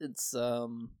bullshit. It's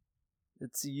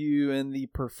you and the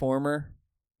performer,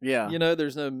 Yeah. You know,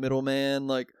 there's no middleman.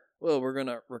 Like, well, we're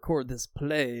gonna record this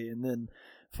play and then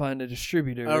find a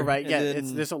distributor. Oh, right. and Yeah.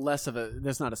 then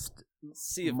There's not a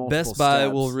see if multiple Best Buy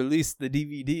steps. will release the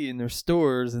DVD in their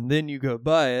stores, and then you go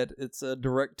buy it. It's a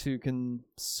direct to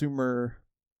consumer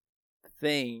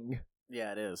thing.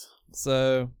 Yeah, it is.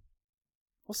 So,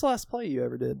 what's the last play you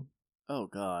ever did? Oh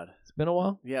God. It's been a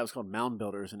while. Yeah, it was called Mound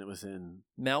Builders, and it was in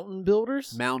Mountain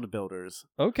Builders. Mound Builders,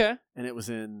 Okay. and it was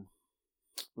in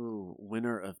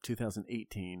winter of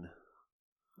 2018.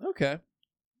 Okay.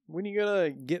 When are you gonna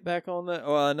get back on that?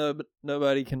 Oh, I know, but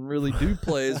nobody can really do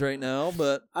plays right now.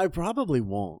 But I probably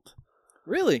won't.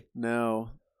 really,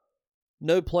 No,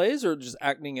 no plays or just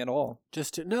acting at all.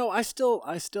 I still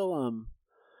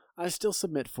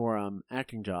submit for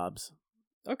acting jobs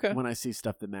Okay. when I see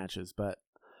stuff that matches, but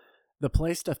the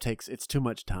play stuff it's too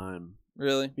much time.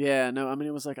 Really? Yeah, no, I mean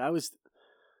it was like I was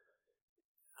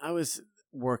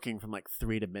working from like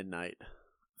 3 to midnight,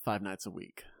 5 nights a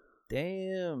week.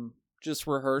 Damn. Just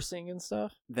rehearsing and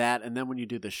stuff. That, and then when you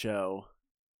do the show,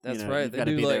 That's right. You've They got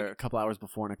to do be like there a couple hours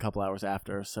before and a couple hours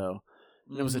after. So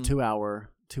it was a Mhm.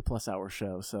 2+ hour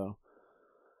show. So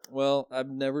Well,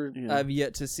 I've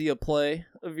yet to see a play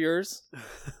of yours.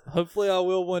 Hopefully, I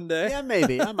will one day. yeah,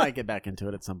 maybe I might get back into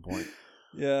it at some point.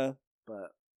 Yeah.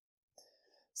 But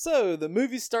So the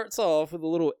movie starts off with a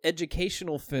little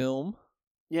educational film.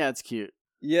 yeah, it's cute.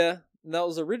 Yeah. And that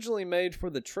was originally made for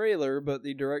the trailer, but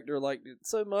the director liked it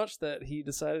so much that he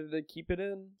decided to keep it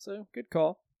in. So, good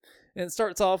call. And it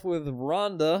starts off with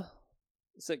Rhonda,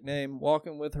 sick name,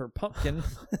 walking with her pumpkin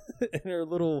and her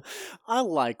little I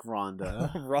like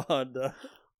Rhonda. Rhonda.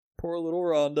 Poor little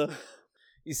Rhonda.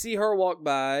 You see her walk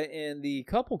by, and the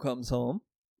couple comes home,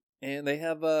 and they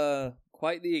have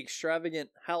quite the extravagant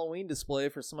Halloween display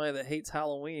for somebody that hates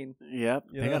Halloween. Yep,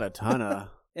 You they know? got a ton of.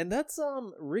 And that's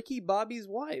Ricky Bobby's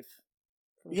wife.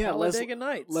 From Yeah, Talladega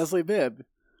Nights. Leslie Bibb.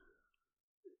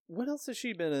 What else has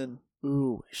she been in?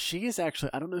 Ooh, she is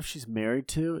actually. I don't know if she's married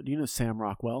to. Do you know Sam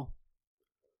Rockwell?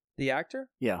 The actor?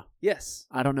 Yeah, Yes.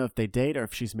 I don't know if they date or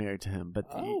if she's married to him. But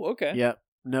Oh, okay. Yep.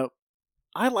 Nope.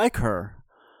 I like her.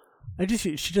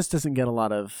 She just doesn't get a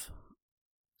lot of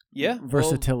Yeah.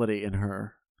 versatility in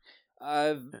her. Well,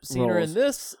 I've seen her in roles.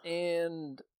 this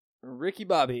and Ricky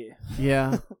Bobby.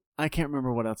 Yeah, I can't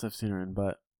remember what else I've seen her in,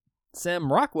 but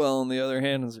Sam Rockwell, on the other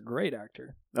hand, is a great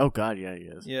actor. oh god, yeah, he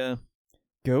is. Yeah.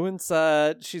 Go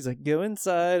inside. She's like, go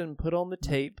inside and put on the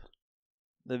tape.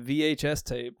 The VHS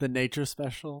tape. The nature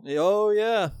special. Oh,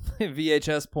 yeah.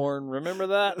 VHS porn. Remember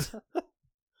that?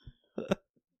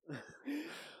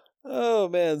 Oh,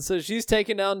 man. So she's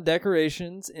taking down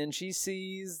decorations, and she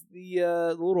sees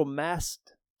the little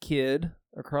masked kid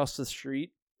across the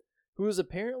street, who is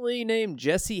apparently named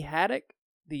Jesse Haddock,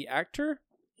 the actor.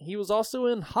 He was also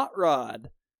in Hot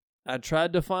Rod. I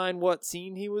tried to find what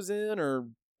scene he was in or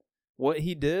what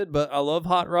he did, but I love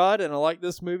Hot Rod, and I like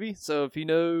this movie. So if you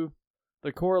know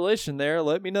the correlation there,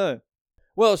 let me know.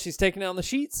 Well, she's taking down the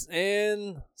sheets,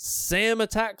 and Sam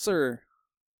attacks her.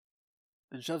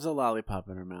 And shoves a lollipop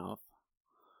in her mouth.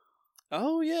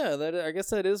 Oh yeah, I guess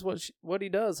that is what he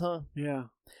does, huh? Yeah.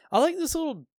 I like this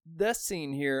little death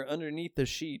scene here underneath the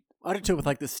sheet. I did too, with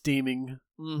like the steaming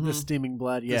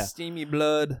blood. The Yeah. steamy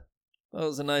blood. That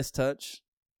was a nice touch.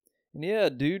 And yeah,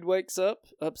 dude wakes up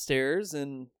upstairs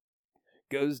and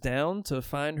goes down to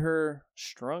find her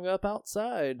strung up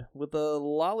outside with a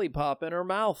lollipop in her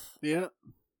mouth. Yeah.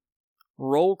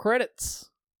 Roll credits.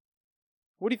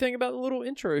 What do you think about the little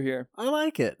intro here? I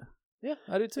like it. Yeah,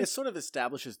 I do too. It sort of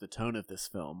establishes the tone of this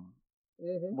film.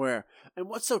 Mm-hmm. And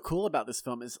what's so cool about this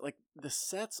film is like the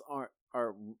sets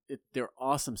they're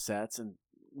awesome sets and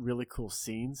really cool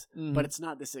scenes, but it's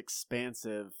not this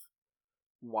expansive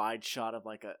wide shot of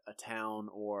like a town,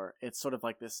 or it's sort of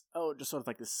like this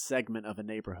segment of a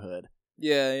neighborhood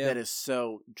Yeah. that is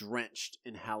so drenched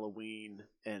in Halloween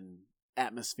and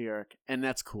atmospheric, and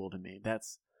that's cool to me.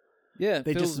 Yeah,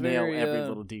 They feels just nail very, every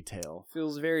little detail.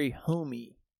 Feels very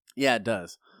homey. Yeah, it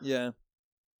does. Yeah.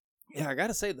 Yeah, I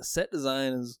gotta say the set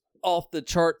design is off the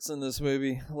charts in this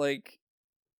movie. Like,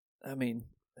 I mean,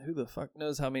 who the fuck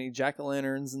knows how many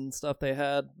jack-o'-lanterns and stuff they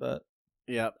had, but...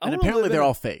 Yeah, I and wanna apparently live they're in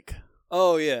all fake.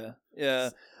 Oh, yeah. Yeah.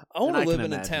 I want And to I live can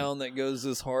in a imagine. town that goes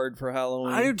this hard for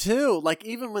Halloween. I do too. Like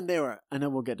even when I know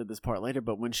we'll get to this part later,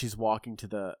 but when she's walking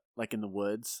to in the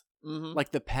woods, Mm-hmm.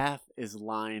 like the path is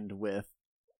lined with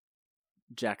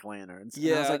jack-o'-lanterns.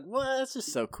 Yeah. And I was like, well, that's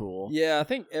just so cool. Yeah, I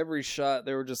think every shot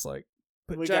they were just like,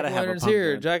 put We gotta have a jack-o'-lanterns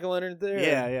here, pumpkin. jack-o'-lanterns there.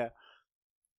 Yeah.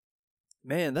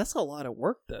 Man, that's a lot of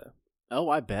work, though. Oh,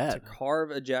 I To bet.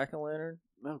 carve a jack-o'-lantern.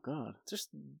 Oh God. Just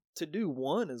to do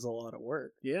one is a lot of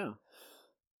work. Yeah.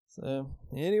 So,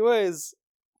 anyways,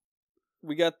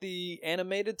 we got the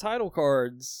animated title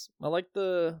cards. I like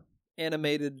the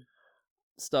animated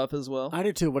stuff as well. I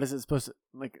do too. What is it supposed to,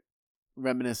 like,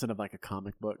 reminiscent of like a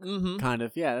comic book? Mm-hmm. Kind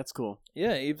of. Yeah, that's cool.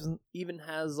 Yeah, even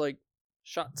has like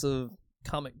shots of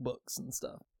comic books and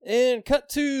stuff. And cut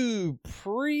to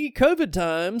pre-COVID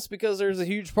times, because there's a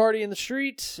huge party in the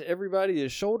street. Everybody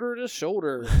is shoulder to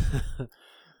shoulder.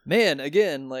 Man,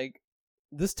 again, like,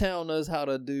 this town knows how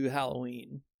to do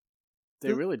Halloween.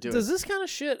 They really do. Does this kind of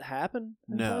shit happen?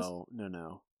 No.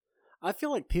 I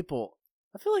feel like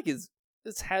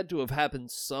it's had to have happened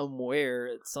somewhere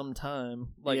at some time.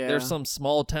 Like, Yeah. there's some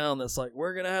small town that's like,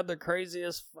 we're gonna have the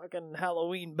craziest fucking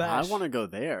Halloween bash. I want to go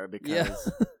there because Yeah.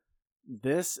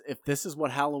 if this is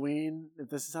what Halloween, if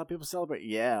this is how people celebrate,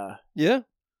 yeah, Yeah.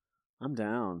 I'm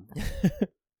down.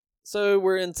 So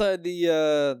we're inside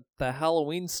the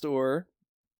Halloween store,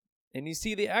 and you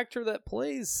see the actor that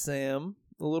plays Sam,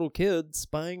 the little kid,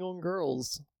 spying on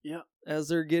girls. Yeah. As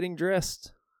they're getting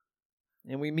dressed.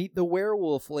 And we meet the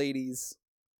werewolf ladies.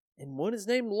 And one is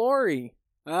named Laurie.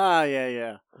 Ah,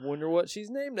 yeah. I wonder what she's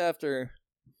named after.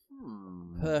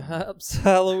 Perhaps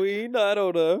Halloween? I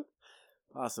don't know.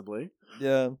 Possibly.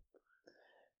 Yeah.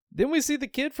 Then we see the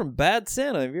kid from Bad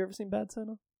Santa. Have you ever seen Bad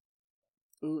Santa?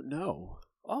 Ooh, no.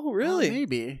 Oh, really?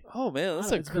 Maybe. Oh, man,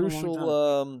 that's Oh, a it's been a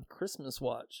long crucial Christmas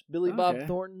watch. Billy Bob Okay.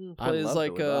 Thornton I plays love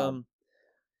like Billy Bob.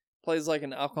 plays like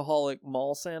an alcoholic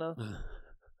mall Santa.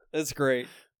 It's great.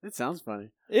 It sounds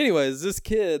funny. Anyways, this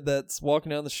kid that's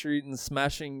walking down the street and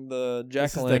smashing the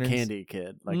This is the jack-o'-lanterns. candy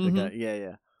kid, like Mhm. the guy.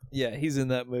 Yeah. Yeah, he's in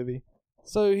that movie.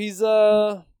 So he's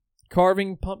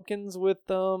carving pumpkins with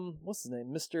what's his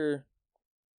name?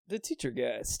 The teacher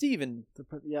guy, Steven.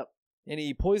 Yep. And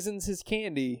he poisons his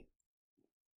candy.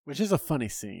 Which is a funny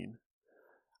scene.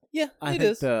 Yeah, I it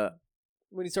think is.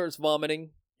 When he starts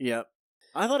vomiting. Yep.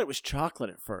 I thought it was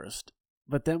chocolate at first,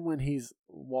 but then when he's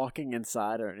walking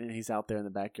inside and he's out there in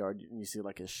the backyard and you see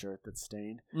like his shirt that's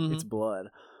stained, Mhm. it's blood.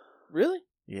 Really?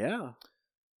 Yeah.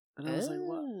 And I was like,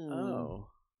 what? Oh.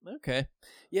 Okay.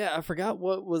 Yeah, I forgot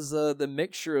what was the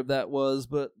mixture of that was,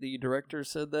 but the director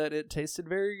said that it tasted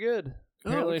very good.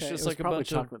 Apparently it's okay. just It was like a probably bunch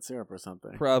chocolate syrup or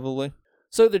something. Probably.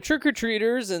 So the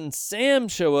trick-or-treaters and Sam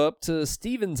show up to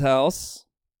Steven's house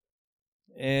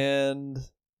and,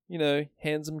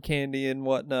 hands him candy and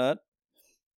whatnot.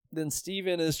 Then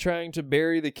Steven is trying to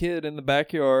bury the kid in the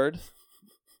backyard.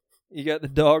 You got the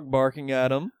dog barking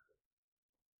at him.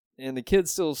 And the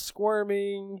kid's still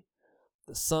squirming.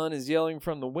 The son is yelling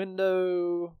from the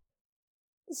window.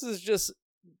 This is just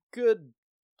good,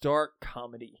 dark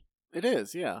comedy. It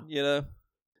is, yeah.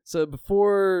 So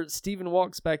before Steven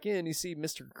walks back in, you see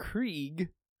Mr. Krieg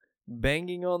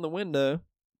banging on the window.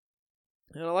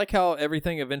 And I like how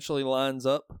everything eventually lines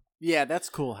up Yeah, that's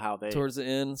cool how they towards the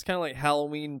end. It's kind of like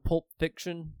Halloween Pulp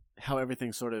Fiction. how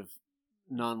everything's sort of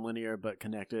non-linear but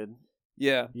connected.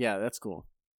 Yeah. Yeah, that's cool.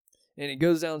 And he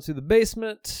goes down to the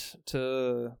basement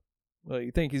to,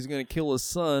 you think he's going to kill his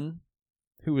son,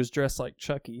 who was dressed like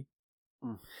Chucky.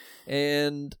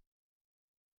 And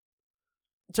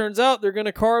it turns out they're going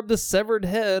to carve the severed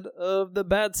head of the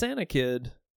Bad Santa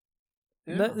kid.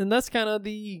 Yeah. And that's kind of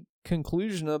the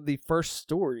conclusion of the first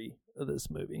story of this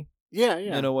movie. Yeah.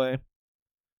 In a way.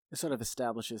 It sort of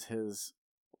establishes his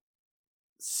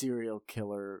serial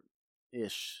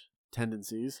killer-ish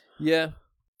tendencies. Yeah.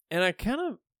 And I kind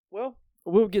of,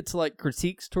 we'll get to like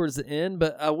critiques towards the end,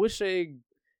 but I wish they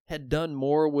had done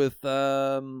more with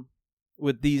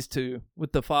these two,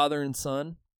 with the father and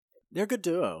son. They're a good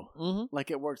duo. Mm-hmm.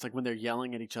 Like, it works, like when they're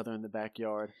yelling at each other in the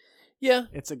backyard. Yeah.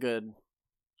 It's a good...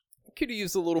 Could have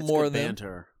used a little it's more good of them.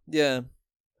 banter. Yeah.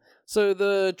 So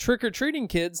the trick-or-treating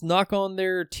kids knock on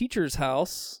their teacher's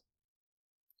house.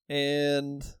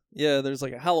 And, there's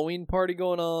like a Halloween party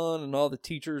going on, and all the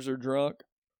teachers are drunk.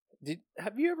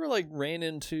 Have you ever, ran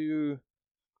into,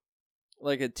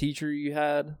 a teacher you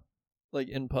had,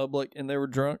 in public, and they were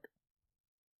drunk?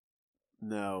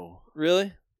 No.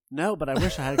 Really? No, but I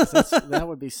wish I had, because that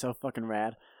would be so fucking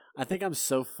rad. I think I'm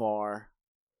so far...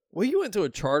 Well, you went to a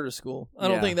charter school. I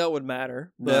don't think that would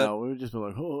matter. No, we would just be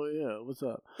like, oh, yeah, what's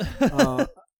up?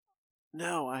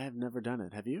 No, I have never done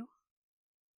it. Have you?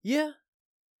 Yeah.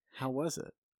 How was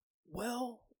it?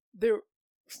 Well, this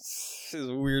is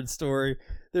a weird story.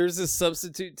 There's this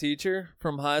substitute teacher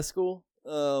from high school.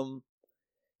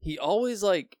 He always,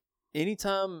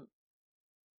 anytime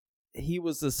he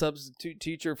was the substitute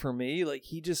teacher for me,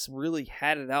 he just really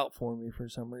had it out for me for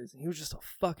some reason. He was just a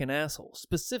fucking asshole,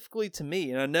 specifically to me,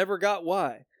 and I never got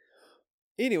why.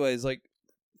 Anyways,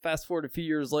 fast forward a few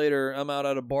years later, I'm out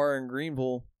at a bar in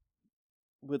Greenville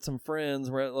with some friends.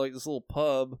 We're at, this little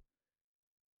pub,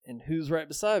 And who's right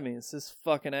beside me? It's this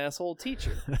fucking asshole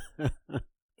teacher. And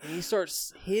he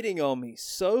starts hitting on me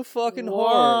so fucking hard.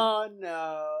 Oh,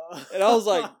 no. And I was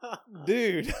like,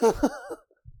 dude.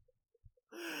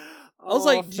 I was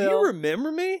like, do you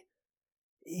remember me?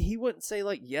 He wouldn't say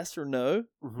like yes or no.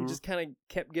 He just kind of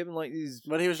kept giving like these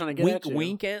What he was trying to get at you.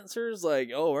 wink answers.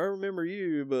 Like, oh, I remember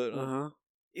you. But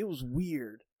it was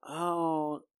weird.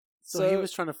 Oh, so he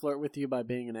was trying to flirt with you by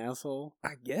being an asshole?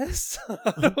 I guess.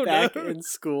 I don't Back know. in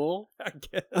school? I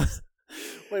guess.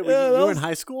 Wait, Yeah, you were in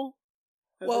high school?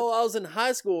 Well, I was in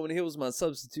high school when he was my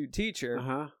substitute teacher.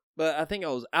 Uh-huh. But I think I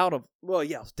was out of... Well,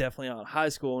 yeah, I was definitely out of high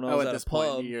school when I was at at this a pub.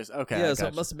 point in years. Okay, Yeah, I so it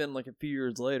gotcha. must have been like a few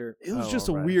years later. It was just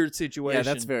alright. a weird situation. Yeah,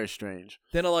 that's very strange.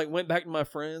 Then I like went back to my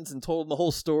friends and told them the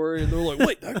whole story, and they were like,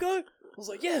 "Wait, that guy?" I was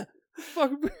like, "Yeah,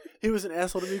 fucking." He was an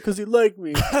asshole to me because he liked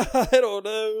me. I don't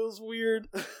know. It was weird.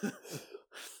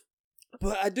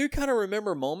 But I do kind of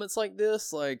remember moments like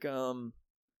this, like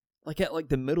at like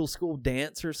the middle school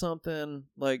dance or something.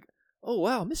 Like, oh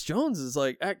wow, Miss Jones is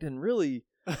like acting really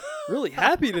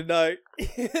happy tonight.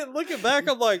 And looking back,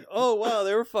 I'm like, oh wow,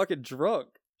 they were fucking drunk.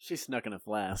 She snuck in a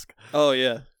flask. Oh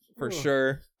yeah, for Ugh.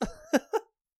 sure.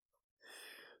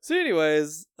 So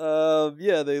anyways,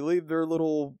 yeah, they leave their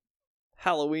little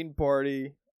Halloween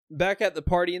party. Back at the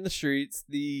party in the streets,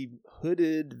 the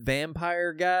hooded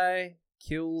vampire guy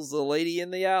kills a lady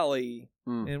in the alley.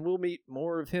 And we'll meet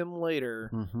more of him later.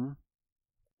 Mm-hmm.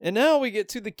 And now we get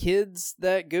to the kids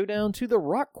that go down to the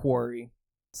rock quarry.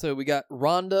 So we got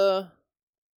Rhonda.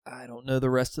 I don't know the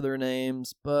rest of their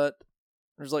names, but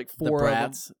there's like four The of them.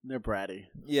 brats, they're bratty.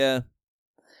 Yeah.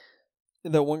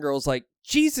 And the one girl's like,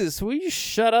 Jesus, will you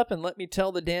shut up and let me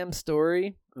tell the damn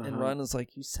story? And Rhonda's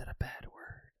like, you said a bad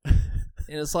word.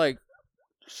 And it's like,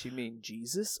 does she mean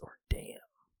Jesus or damn?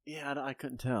 Yeah, I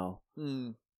couldn't tell.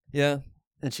 Yeah.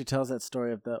 And she tells that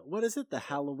story of what is it? The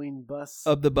Halloween bus?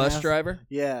 Of the bus driver?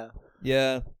 Yeah.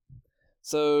 Yeah.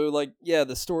 So, like, yeah,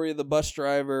 the story of the bus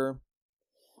driver.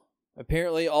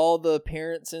 Apparently, all the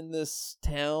parents in this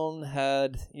town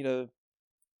had, you know,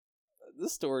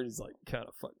 this story is, like, kind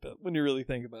of fucked up when you really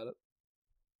think about it.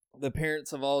 The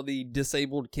parents of all the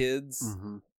disabled kids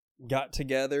got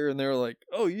together and they were like,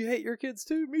 oh, you hate your kids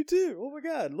too? Me too. Oh, my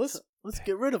God. Let's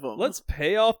get rid of them. Let's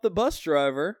pay off the bus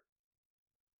driver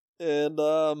and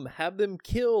have them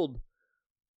killed.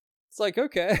 It's like,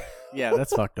 okay. Yeah,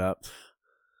 that's fucked up.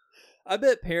 I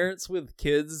bet parents with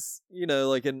kids, you know,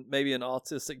 like maybe an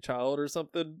autistic child or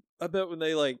something, I bet when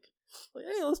they like,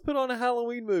 hey, let's put on a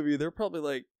Halloween movie, they're probably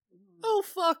like, oh,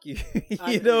 fuck you.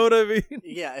 You know what I mean?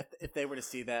 Yeah, if they were to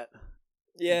see that,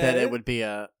 Yeah. then it would be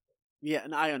yeah,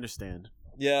 and I understand.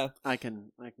 Yeah. I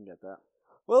can get that.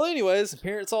 Well, anyways,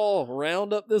 parents all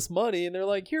round up this money and they're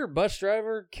like, here, bus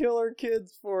driver, kill our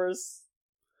kids for us.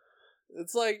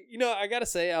 It's like, you know, I gotta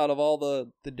say, out of all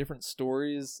the different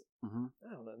stories, I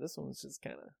don't know, this one's just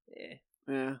kind of,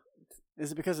 Yeah.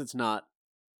 Is it because it's not,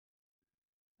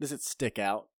 does it stick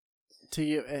out to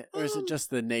you? Or is it just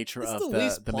the nature of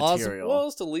the material? Well,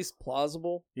 it's the least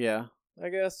plausible. Yeah. I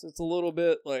guess it's a little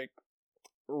bit like,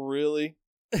 really?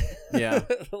 Yeah.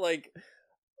 Like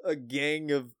a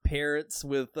gang of parents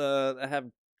with that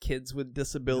have kids with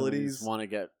disabilities Want to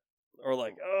get, or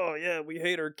like, oh yeah, we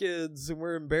hate our kids and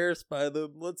we're embarrassed by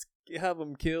them, let's have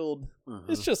them killed.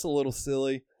 It's just a little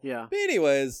silly. Yeah. But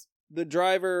anyways, the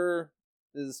driver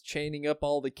is chaining up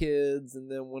all the kids,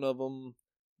 and then one of them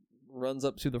runs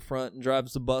up to the front and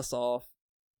drives the bus off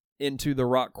into the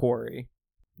rock quarry.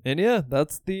 And yeah,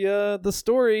 that's the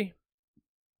story.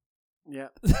 Yeah.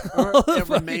 Or it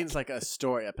remains like a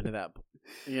story up into that,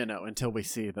 you know, until we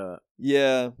see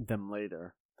them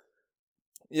later.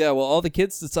 Yeah, well, all the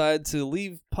kids decide to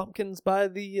leave pumpkins by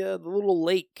the little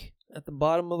lake at the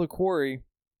bottom of the quarry.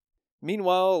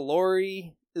 Meanwhile,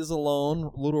 Lori is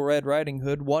alone, Little Red Riding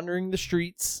Hood, wandering the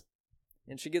streets,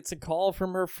 and she gets a call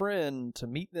from her friend to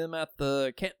meet them at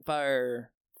the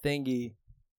campfire thingy.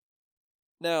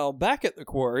 Now, back at the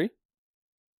quarry,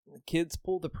 the kids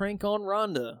pull the prank on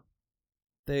Rhonda.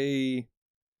 They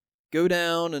go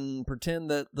down and pretend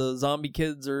that the zombie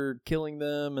kids are killing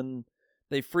them, and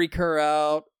they freak her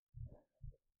out.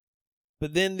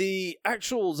 But then the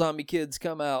actual zombie kids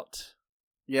come out.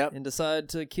 Yep. And decide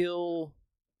to kill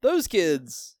those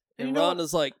kids. And you know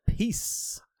Rhonda's like,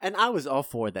 peace. And I was all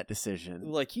for that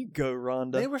decision. Like, you go,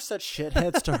 Rhonda. They were such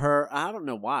shitheads to her. I don't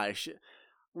know why.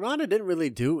 Rhonda didn't really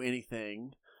do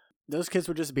anything. Those kids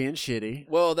were just being shitty.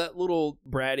 Well, that little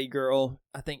bratty girl,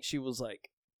 I think she was like,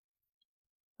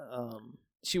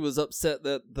 she was upset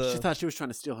that She thought she was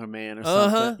trying to steal her man or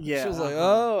something. Yeah. She was like,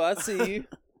 oh, I see you.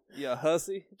 You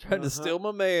hussy. Trying to steal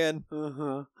my man.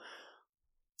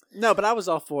 No, but I was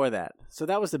all for that. So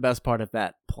that was the best part of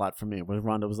that plot for me, where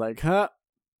Rhonda was like, huh,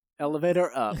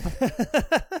 elevator up.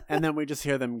 And then we just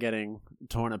hear them getting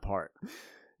torn apart.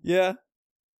 Yeah.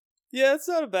 Yeah, it's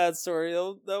not a bad story.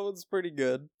 That one's pretty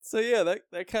good. So yeah,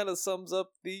 that kind of sums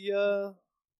up the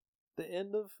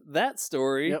end of that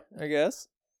story, Yep. I guess.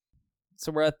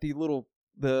 So we're at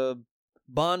the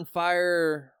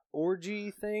bonfire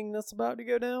orgy thing that's about to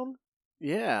go down.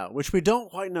 Yeah, which we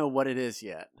don't quite know what it is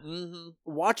yet. Mm-hmm.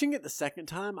 Watching it the second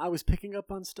time, I was picking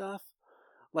up on stuff.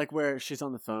 Like where she's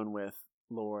on the phone with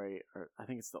Lori, or I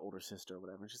think it's the older sister or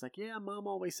whatever. And she's like, yeah, Mom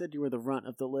always said you were the runt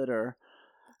of the litter.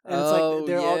 And it's like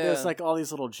there's like all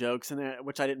these little jokes in there,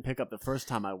 which I didn't pick up the first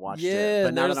time I watched it.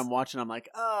 But now that I'm watching, I'm like,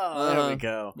 oh, there we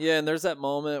go. Yeah, and there's that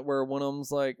moment where one of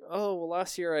them's like, oh, well,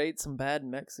 last year I ate some bad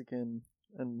Mexican.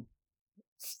 And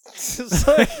it's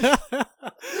like,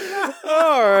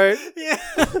 all right.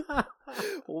 Yeah.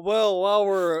 Well, while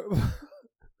we're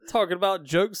talking about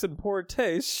jokes and poor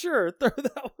taste, sure, throw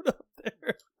that one up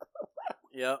there.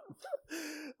 Yep.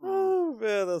 Oh,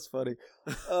 man, that's funny.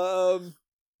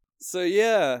 So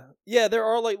yeah, there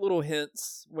are like little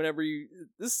hints whenever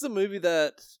this is a movie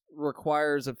that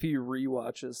requires a few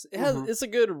rewatches. It has it's a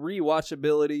good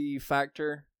rewatchability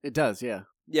factor. It does, yeah.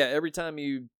 Yeah, every time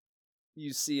you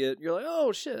see it, you're like,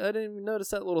 oh shit, I didn't even notice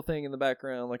that little thing in the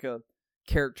background, like a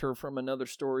character from another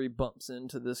story bumps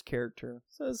into this character.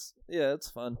 So it's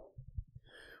fun.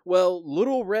 Well,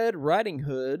 Little Red Riding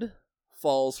Hood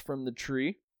falls from the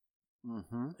tree,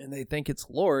 and they think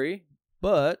it's Lori,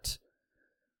 but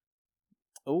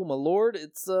oh my lord,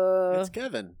 it's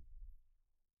Kevin.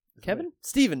 Kevin?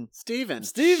 Steven. Steven.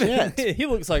 He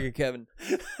looks like a Kevin.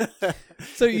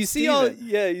 So you see all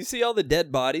the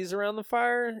dead bodies around the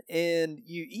fire, and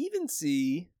you even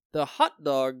see the hot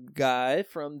dog guy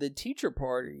from the teacher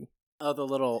party.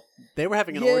 Oh, they were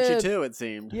having an orgy too, it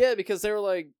seemed. Yeah, because they were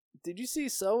like, did you see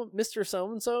Mr.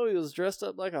 So-and-so? He was dressed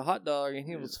up like a hot dog, and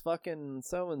he was fucking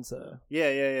so-and-so.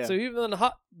 Yeah. So even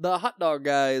the hot dog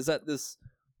guy is at this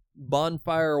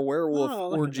bonfire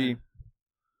werewolf orgy.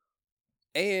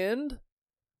 And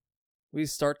we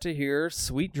start to hear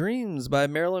Sweet Dreams by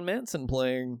Marilyn Manson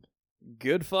playing.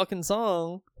 Good fucking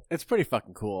song. It's pretty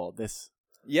fucking cool, this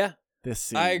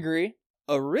scene. I agree.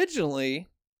 Originally,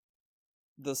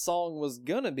 the song was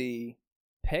gonna be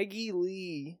Peggy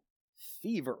Lee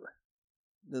Fever.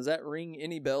 Does that ring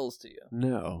any bells to you?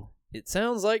 No. It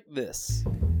sounds like this.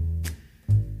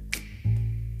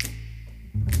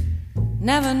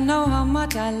 Never know how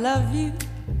much I love you.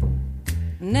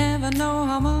 Never know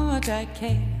how much I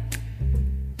care.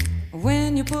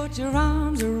 When you put your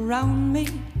arms around me,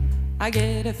 I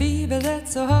get a fever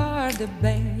that's so hard to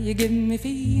bear. You give me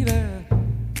fever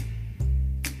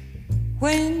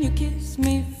when you kiss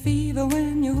me, fever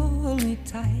when you hold me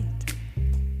tight.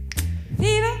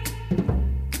 Fever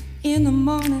in the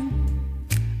morning,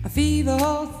 a fever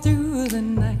all through the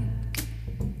night.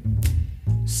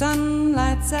 Sun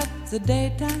lights up the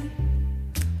daytime,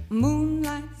 moon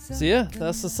lights up. So yeah,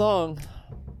 that's the song.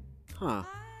 Huh.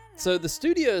 So the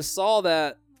studio saw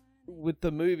that with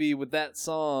the movie with that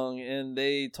song, and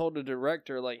they told the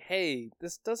director like, "Hey,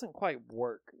 this doesn't quite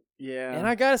work." Yeah. And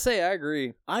I gotta say, I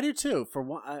agree. I do too. For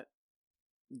one,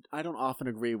 I don't often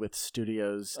agree with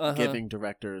studios giving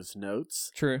directors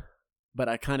notes. True. But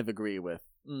I kind of agree with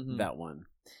that one.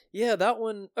 Yeah, that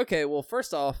one. Okay, well,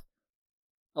 first off,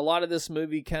 a lot of this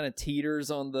movie kind of teeters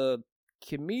on the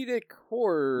comedic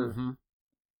horror,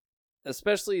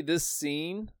 especially this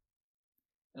scene.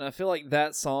 And I feel like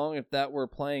that song, if that were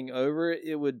playing over it,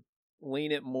 it would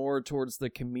lean it more towards the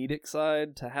comedic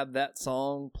side to have that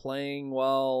song playing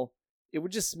while it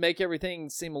would just make everything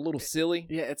seem a little silly.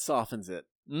 Yeah, it softens it.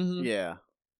 Yeah.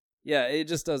 Yeah, it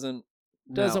just doesn't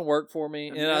work for me.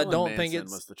 And I don't think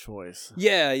Manson was the choice.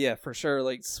 Yeah, for sure.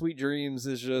 Like Sweet Dreams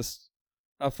is just,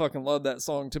 I fucking love that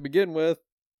song to begin with.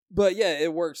 But yeah,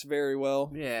 it works very well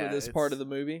for this part of the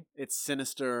movie. It's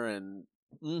sinister and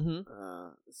and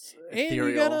ethereal.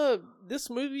 you gotta, this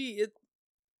movie,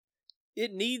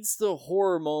 it needs the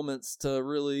horror moments to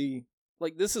really,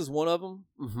 like, this is one of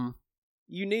them.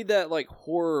 You need that like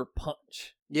horror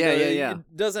punch. Yeah.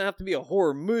 It doesn't have to be a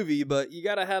horror movie, but you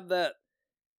gotta have that,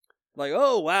 like,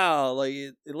 oh wow, like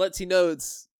it lets you know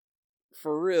it's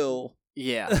for real.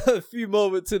 Yeah. A few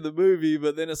moments in the movie,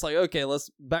 but then it's like, okay,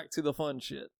 let's back to the fun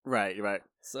shit. Right.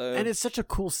 So, and it's such a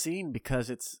cool scene because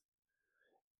it's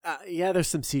there's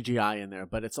some CGI in there,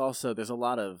 but it's also there's a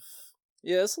lot of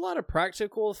it's a lot of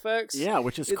practical effects. Yeah,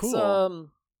 which is cool.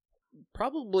 It's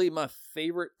probably my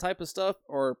favorite type of stuff,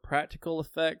 or practical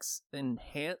effects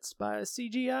enhanced by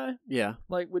CGI. Yeah,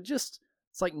 like with just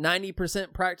It's like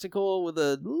 90% practical with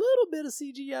a little bit of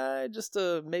CGI just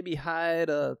to maybe hide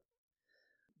a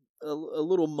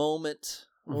little moment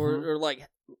or like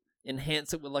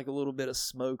enhance it with like a little bit of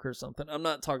smoke or something. I'm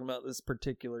not talking about this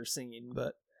particular scene,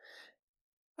 but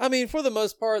I mean, for the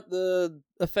most part, the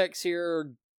effects here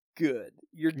are good.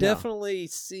 You're definitely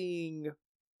seeing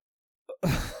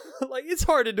like it's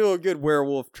hard to do a good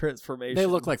werewolf transformation. They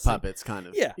look like puppets, kind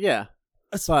of. Yeah. Yeah.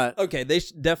 But okay, they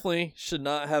definitely should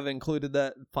not have included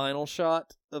that final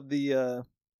shot of the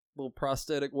little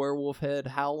prosthetic werewolf head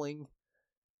howling.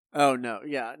 oh no,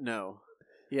 yeah, no.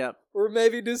 Yep. Or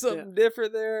maybe do something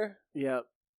different there. Yep.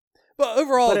 But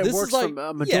overall, But it this works is like from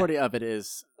a majority of it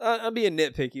is I'm being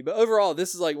nitpicky, but overall,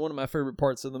 this is like one of my favorite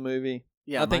parts of the movie.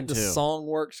 yeah, I think mine the too. song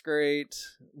works great.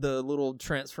 The little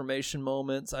transformation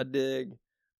moments I dig.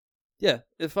 Yeah,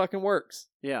 it fucking works.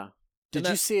 Yeah. Did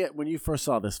you see it when you first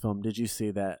saw this film? Did you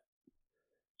see that?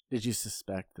 Did you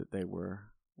suspect that they were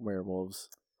werewolves,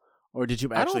 or did you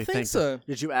actually I don't think so.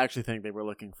 Did you actually think they were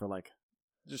looking for like?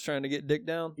 Just trying to get dick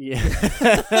down? Yeah.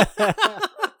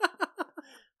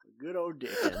 Good old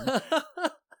Dickin.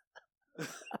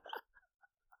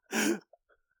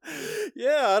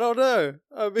 Yeah, I don't know.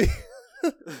 I mean,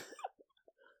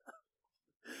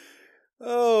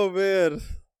 oh man,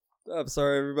 I'm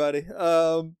sorry, everybody.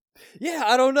 Yeah,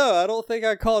 I don't know. I don't think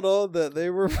I caught on that they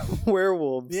were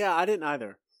werewolves. Yeah, I didn't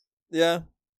either. Yeah.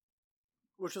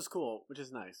 Which was cool, which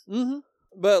is nice. Mm-hmm.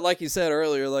 But like you said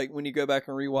earlier, like when you go back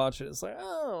and rewatch it, it's like,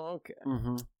 oh, okay.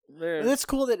 Mm-hmm. There. And it's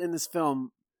cool that in this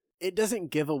film, it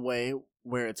doesn't give away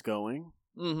where it's going.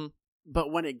 Mm-hmm.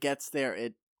 But when it gets there,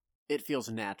 it feels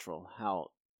natural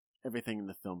how everything in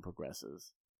the film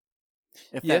progresses.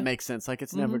 If that makes sense. Like,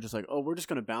 it's never just like, oh, we're just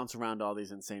going to bounce around all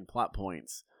these insane plot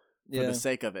points for the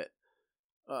sake of it.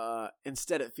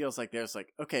 Instead, it feels like there's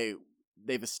like, okay,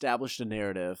 they've established a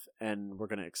narrative and we're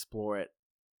going to explore it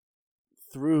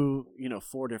through,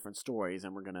 4 different stories,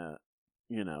 and we're going to,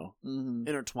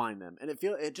 intertwine them. And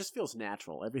it just feels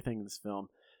natural. Everything in this film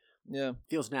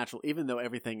feels natural, even though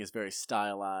everything is very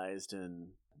stylized and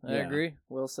I agree.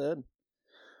 Well said.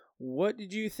 What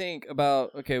did you think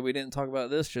about, okay, we didn't talk about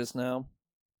this just now,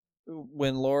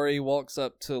 when Laurie walks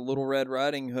up to Little Red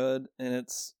Riding Hood and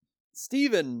it's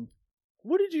Steven.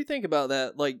 What did you think about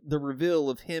that? Like the reveal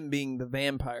of him being the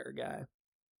vampire guy?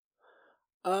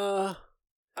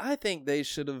 I think they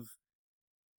should have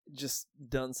just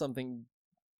done something.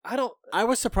 I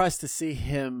was surprised to see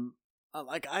him.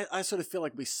 I sort of feel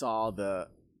like we saw the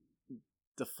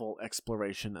full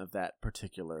exploration of that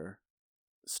particular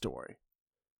story.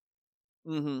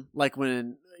 Mm-hmm. Like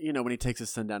when he takes his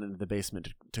son down into the basement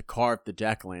to carve the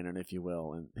jack-o'-lantern, if you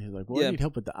will, and he's like, "Well, I need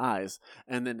help with the eyes,"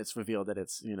 and then it's revealed that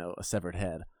it's a severed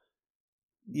head.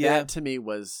 Yeah, that to me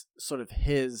was sort of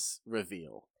his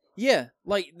reveal. Yeah,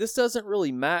 like this doesn't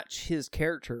really match his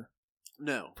character.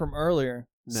 No, from earlier.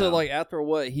 No. So like after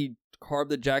what he carved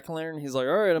the jack-o'-lantern, he's like,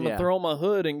 all right, I'm gonna throw on my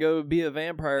hood and go be a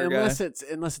vampire guy. Unless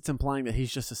it's implying that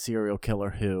he's just a serial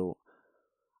killer who,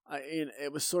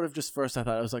 it was sort of just first I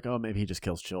thought I was like, oh, maybe he just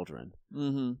kills children,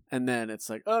 and then it's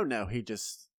like, oh no, he's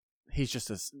just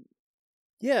a.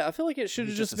 Yeah, I feel like it should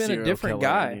have just been a different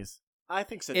guy. I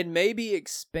think so. And maybe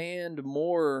expand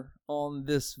more on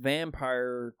this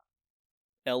vampire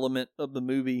element of the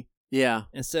movie. Yeah,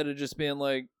 instead of just being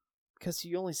like, because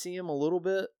you only see him a little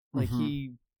bit, like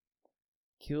he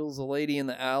kills a lady in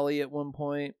the alley at one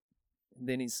point, and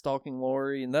then he's stalking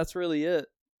Laurie, and that's really it.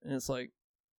 And it's like,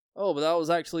 oh, but that was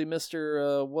actually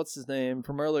Mr. What's his name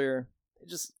from earlier. It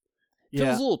just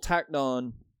feels a little tacked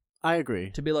on. I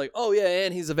agree. To be like, oh yeah,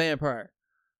 and he's a vampire.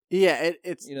 Yeah,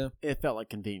 it felt like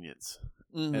convenience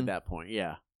at that point.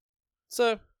 Yeah.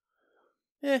 So,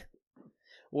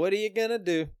 what are you gonna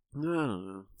do? I don't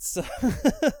know.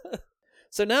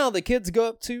 So now the kids go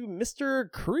up to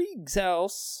Mr. Krieg's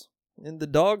house, and the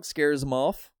dog scares him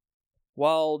off.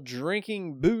 While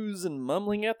drinking booze and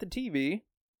mumbling at the TV,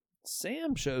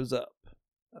 Sam shows up.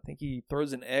 I think he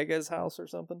throws an egg at his house or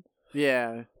something.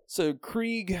 Yeah. So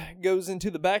Krieg goes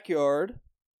into the backyard,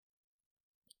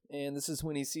 and this is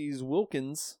when he sees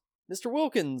Wilkins. Mr.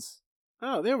 Wilkins.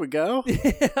 Oh, there we go.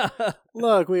 Yeah.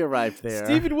 Look, we arrived there.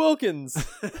 Stephen Wilkins.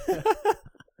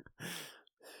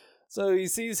 So he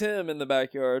sees him in the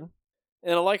backyard.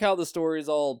 And I like how the stories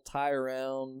all tie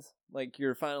around. Like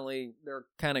they're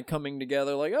kind of coming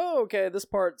together. Like, oh, okay, this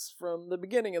part's from the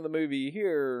beginning of the movie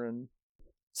here. And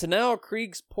so now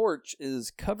Krieg's porch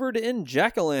is covered in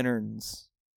jack-o'-lanterns.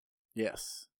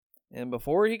 Yes. And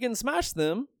before he can smash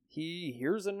them, he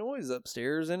hears a noise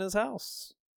upstairs in his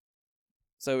house.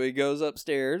 So he goes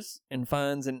upstairs and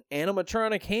finds an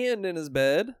animatronic hand in his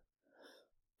bed.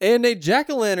 And a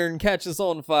jack-o'-lantern catches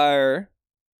on fire.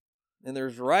 and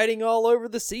there's writing all over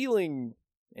the ceiling,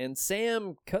 and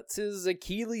Sam cuts his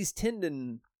Achilles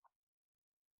tendon.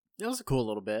 That was a cool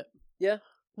little bit. Yeah.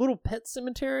 Little Pet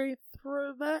Cemetery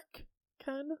throwback,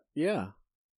 kind of. Yeah.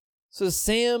 So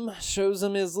Sam shows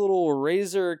him his little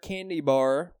razor candy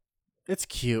bar. It's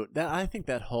cute. I think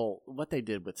that whole, what they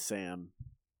did with Sam,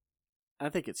 I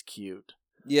think it's cute.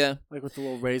 Yeah. Like with the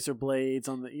little razor blades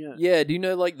on the, yeah. Yeah, do you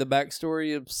know, like, the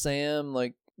backstory of Sam?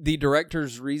 Like, the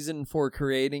director's reason for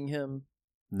creating him?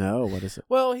 No, what is it?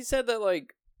 Well, he said that,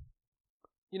 like,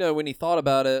 you know, when he thought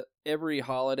about it, every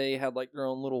holiday had, like, their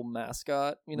own little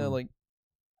mascot. You know, like,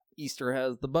 Easter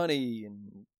has the bunny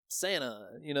and Santa.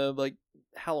 You know, like,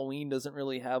 Halloween doesn't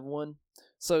really have one.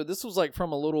 So this was, like,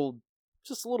 from a little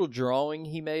drawing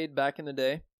he made back in the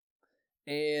day.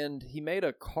 And he made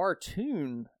a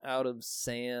cartoon out of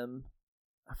Sam.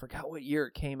 I forgot what year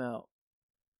it came out.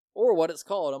 Or what it's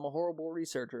called. I'm a horrible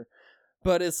researcher.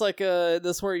 But it's like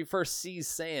this where he first sees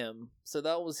Sam. So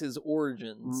that was his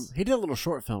origins. He did a little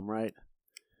short film, right?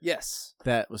 Yes.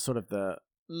 That was sort of the...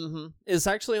 Mm-hmm. It's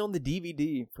actually on the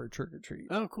DVD for Trick or Treat.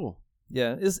 Oh, cool.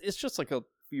 Yeah, it's just like a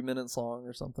few minutes long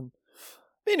or something.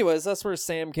 Anyways, that's where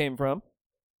Sam came from.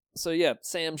 So yeah,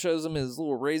 Sam shows him his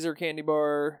little razor candy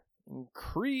bar. And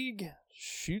Krieg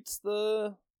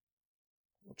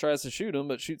tries to shoot him,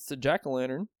 but shoots the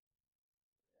jack-o'-lantern.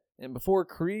 And before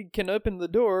Krieg can open the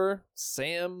door,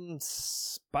 Sam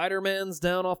Spider-Man's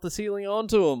down off the ceiling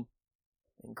onto him.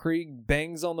 And Krieg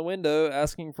bangs on the window,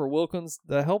 asking for Wilkins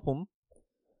to help him.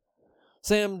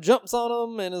 Sam jumps on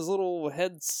him, and his little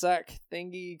head sack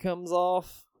thingy comes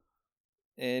off.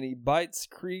 And he bites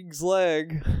Krieg's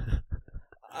leg.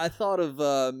 I thought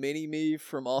of Mini-Me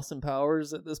from Austin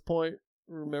Powers at this point.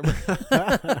 Remember?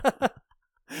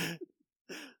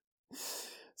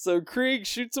 So Krieg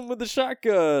shoots him with a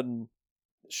shotgun.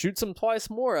 Shoots him twice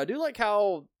more. I do like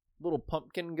how little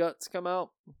pumpkin guts come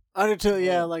out. I do too,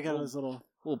 yeah, like out of his little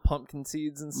pumpkin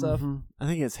seeds and stuff. Mm-hmm. I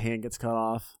think his hand gets cut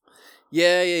off.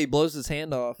 Yeah, he blows his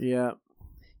hand off. Yeah.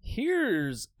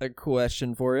 Here's a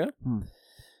question for you.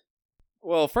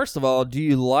 Well, first of all, do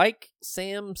you like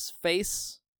Sam's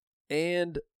face?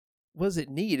 And was it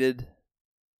needed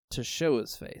to show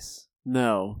his face?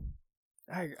 No.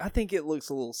 I think it looks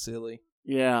a little silly.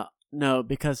 Yeah. No,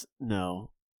 because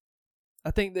no.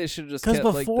 I think they should just because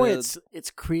before like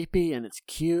it's creepy and it's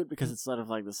cute because it's sort of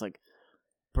like this like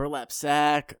burlap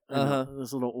sack, and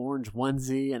this little orange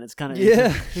onesie, and it's kind of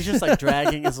he's just like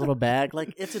dragging his little bag,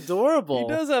 like it's adorable.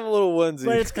 He does have a little onesie,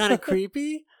 but it's kind of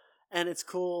creepy, and it's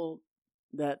cool.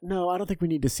 That no, I don't think we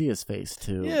need to see his face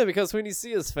too. Yeah, because when you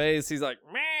see his face, he's like,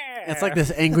 meh. It's like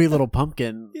this angry little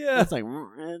pumpkin. Yeah, it's like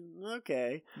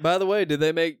okay. By the way, did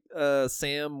they make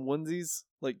Sam onesies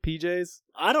like PJs?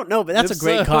 I don't know, but that's a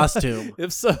great costume.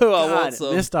 If so, I want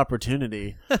some. Missed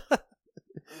opportunity.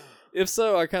 If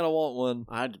so, I kind of want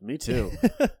one. Me too.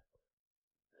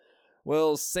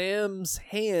 Well, Sam's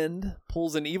hand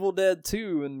pulls an Evil Dead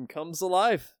 2 and comes to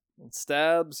life and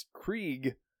stabs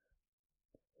Krieg.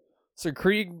 So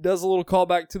Krieg does a little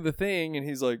callback to the thing, and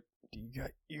he's like,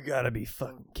 you gotta be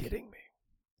fucking kidding me.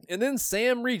 And then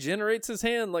Sam regenerates his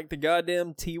hand like the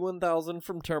goddamn T-1000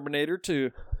 from Terminator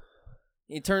 2.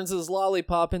 He turns his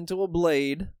lollipop into a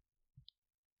blade,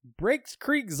 breaks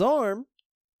Krieg's arm,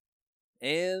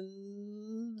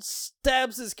 and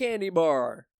stabs his candy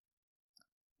bar.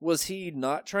 Was he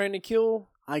not trying to kill?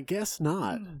 I guess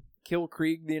not. Kill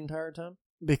Krieg the entire time?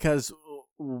 Because,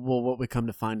 well, what we come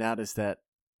to find out is that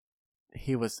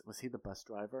he was he the bus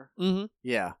driver? Mm-hmm.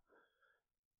 Yeah.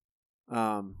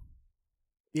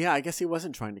 Yeah, I guess he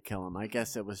wasn't trying to kill him. I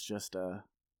guess it was just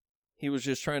he was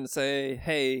just trying to say,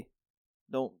 hey,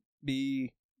 don't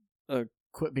be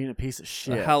quit being a piece of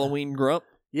shit. A Halloween grump?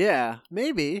 Yeah,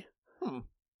 maybe.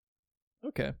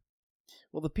 Okay.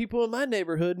 Well, the people in my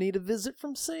neighborhood need a visit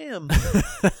from Sam.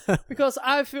 Because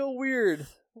I feel weird.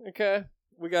 Okay.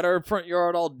 We got our front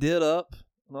yard all did up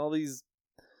and all these.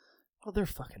 Oh, they're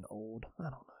fucking old. I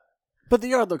don't know. But the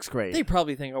yard looks great. They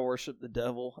probably think I worship the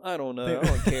devil. I don't know. I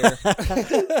don't care.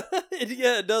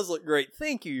 Yeah, it does look great.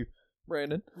 Thank you,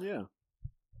 Brandon. Yeah.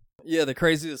 Yeah, the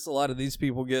craziest a lot of these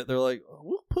people get, they're like,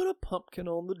 we'll put a pumpkin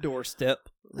on the doorstep.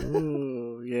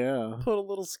 Ooh, yeah. Put a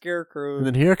little scarecrow. And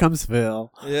then here comes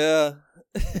Phil. Yeah.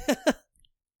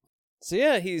 So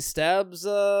yeah, he stabs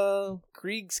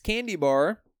Krieg's candy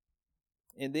bar,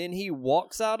 and then he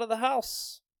walks out of the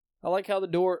house. I like how the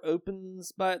door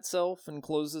opens by itself and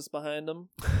closes behind him.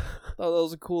 Thought that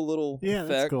was a cool little effect.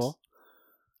 That's cool.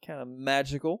 Kind of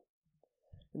magical.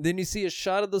 And then you see a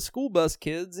shot of the school bus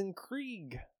kids and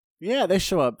Krieg. Yeah, they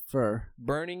show up for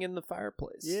burning in the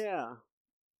fireplace. Yeah.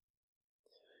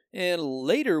 And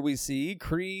later we see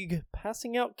Krieg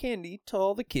passing out candy to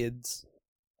all the kids.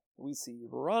 We see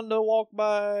Rhonda walk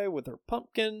by with her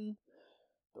pumpkin.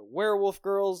 The werewolf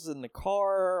girls in the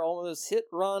car almost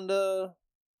hit Rhonda.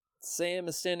 Sam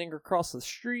is standing across the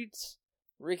street.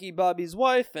 Ricky Bobby's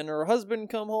wife and her husband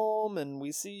come home, and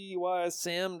we see why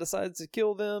Sam decides to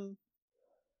kill them.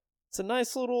 It's a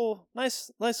nice little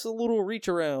reach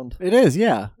around. It is,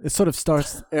 yeah. It sort of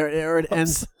starts, or it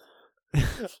ends.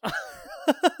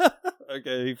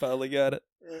 Okay, he finally got it.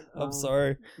 I'm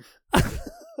sorry.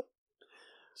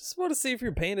 Just want to see if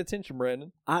you're paying attention,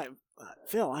 Brandon.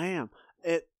 Phil, I am.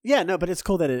 But it's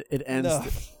cool that it ends. No.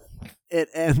 It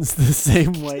ends the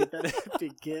same way that it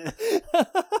begins.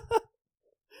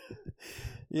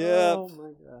 Yeah. Oh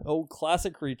my god. Old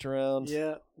classic reach around.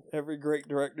 Yeah. Every great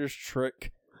director's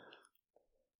trick.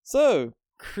 So,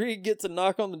 Krieg gets a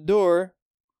knock on the door,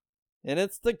 and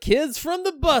it's the kids from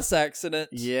the bus accident.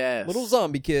 Yes. Little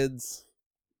zombie kids.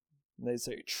 And they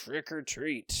say, trick or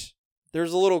treat.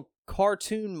 There's a little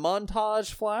cartoon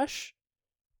montage flash,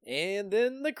 and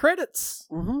then the credits.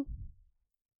 Mm-hmm.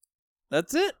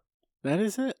 That's it. That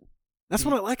is it. That's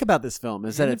what I like about this film,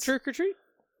 is that it's trick or treat.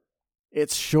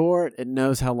 It's short. It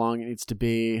knows how long it needs to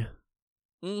be.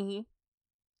 Mm-hmm.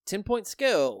 10-point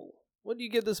scale. What do you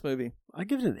give this movie? I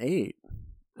give it an 8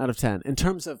 out of 10. In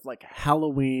terms of like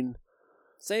Halloween.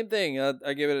 Same thing.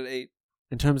 I give it an 8.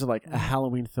 In terms of like a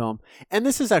Halloween film. And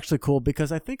this is actually cool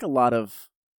because I think a lot of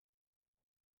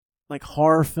like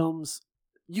horror films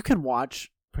you can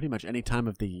watch pretty much any time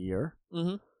of the year.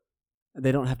 Mm-hmm.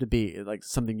 They don't have to be like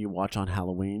something you watch on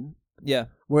Halloween. Yeah.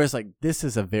 Whereas like this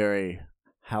is a very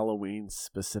Halloween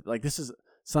specific, like this is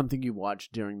something you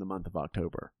watch during the month of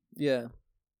October. Yeah.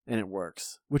 And it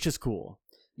works, which is cool.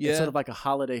 Yeah. It's sort of like a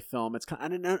holiday film. It's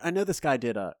kind of, I know this guy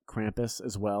did Krampus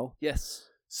as well. Yes.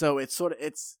 So it's sort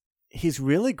of, he's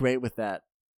really great with that,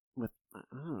 with, I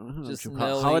don't know Just what you call it,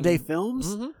 nailing- holiday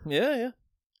films. Mm-hmm. Yeah, yeah.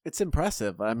 It's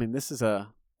impressive. I mean, this is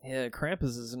Yeah,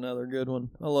 Krampus is another good one.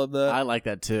 I love that. I like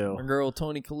that too. My girl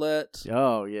Toni Collette.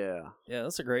 Oh yeah. Yeah,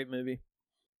 that's a great movie.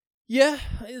 Yeah,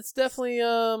 it's definitely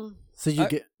So you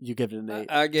give it an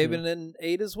 8. I gave it an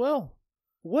 8 as well.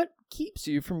 What keeps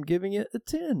you from giving it a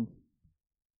 10?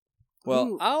 Well,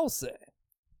 Ooh. I'll say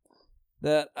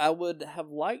that I would have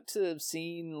liked to have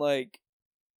seen like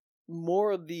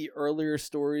more of the earlier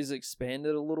stories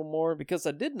expanded a little more, because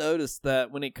I did notice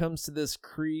that when it comes to this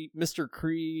Mr.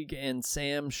 Krieg and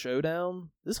Sam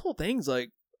showdown, this whole thing's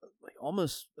like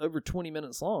almost over 20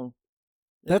 minutes long.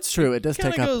 That's true. It does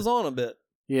take Kind up. of goes on a bit.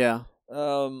 Yeah.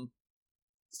 So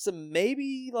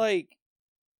maybe like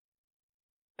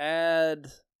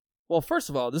add. Well, first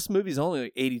of all, this movie's only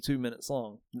like 82 minutes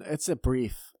long. It's a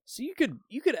brief. So you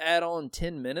could add on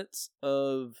 10 minutes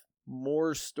of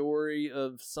more story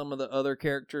of some of the other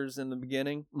characters in the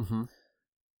beginning. Mm-hmm.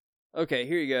 Okay,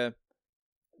 here you go.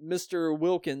 Mr.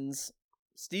 Wilkins,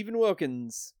 Stephen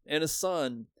Wilkins, and his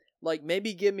son. Like,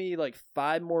 maybe give me like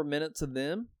 5 more minutes of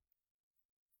them.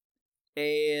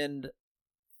 And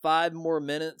 5 more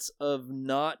minutes of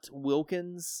not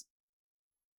Wilkins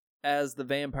as the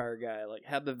vampire guy. Like,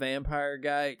 have the vampire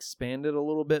guy expanded a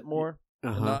little bit more.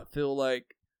 And not feel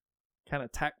like kind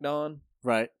of tacked on.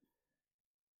 Right.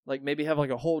 Like, maybe have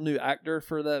like a whole new actor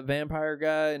for that vampire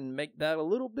guy and make that a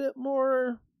little bit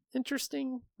more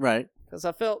interesting. Right. Because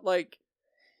I felt like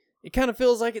it kind of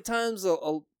feels like at times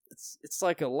it's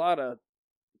like a lot of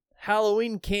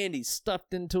Halloween candy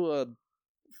stuffed into a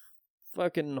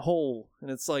fucking hole,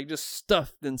 and it's like just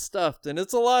stuffed, and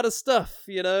it's a lot of stuff,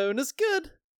 you know, and it's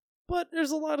good, but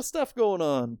there's a lot of stuff going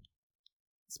on,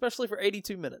 especially for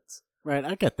 82 minutes. Right,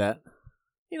 I get that.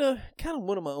 You know, kind of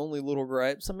one of my only little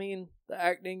gripes. I mean, the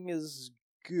acting is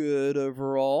good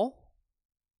overall.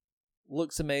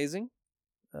 Looks amazing.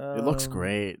 It looks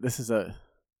great. This is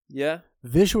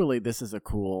visually, this is a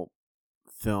cool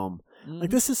film. Mm-hmm. Like,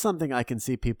 this is something I can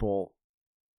see people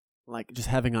like just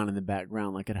having on in the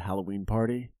background, like at a Halloween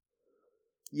party.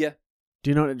 Yeah.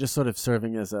 Do you know, just sort of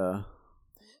serving as a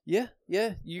Yeah.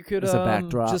 You could as a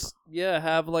backdrop. Just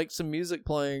have like some music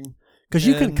playing, because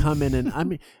you can come in and I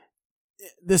mean,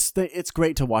 this thing, it's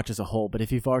great to watch as a whole. But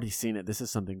if you've already seen it, this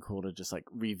is something cool to just like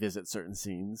revisit certain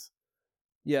scenes.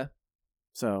 Yeah.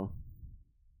 So,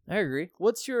 I agree.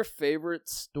 What's your favorite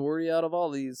story out of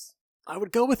all these? I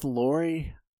would go with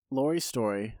Laurie's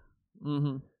story.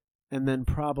 Mm-hmm. And then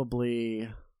probably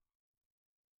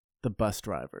the bus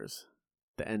drivers,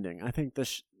 the ending. I think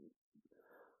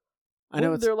I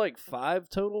know there are like 5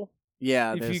 total.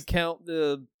 Yeah, if you count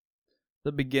the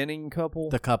beginning couple.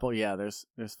 The couple, yeah. There's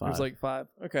 5. There's like 5.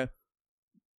 Okay.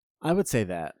 I would say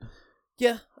that.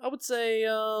 Yeah, I would say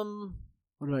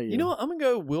What about you? You know what? I'm gonna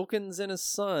go Wilkins and his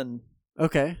son.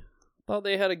 Okay. Thought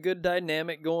they had a good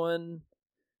dynamic going.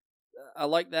 I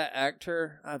like that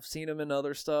actor. I've seen him in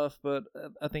other stuff, but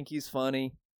I think he's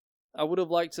funny. I would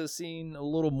have liked to have seen a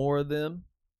little more of them.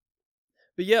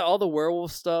 But yeah, all the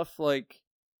werewolf stuff, like,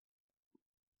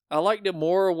 I liked it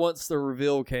more once the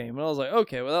reveal came. And I was like,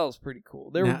 okay, well, that was pretty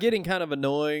cool. They were getting kind of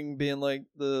annoying, being like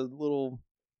the little,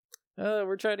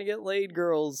 we're trying to get laid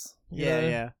girls. you know?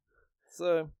 Yeah.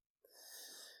 So,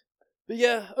 but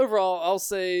yeah, overall, I'll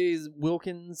say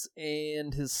Wilkins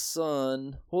and his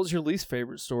son. What was your least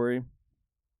favorite story?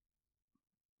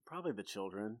 Probably the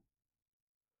children.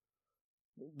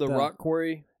 The rock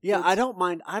quarry? Yeah, kids? I don't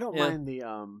mind Yeah. mind the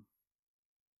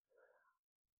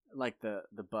like the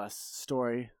bus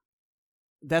story.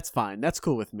 That's fine. That's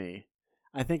cool with me.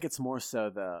 I think it's more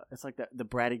so it's like the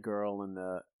bratty girl and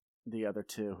the other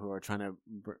two who are trying to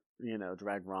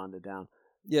drag Rhonda down.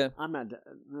 Yeah. I'm not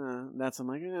I'm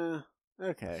like,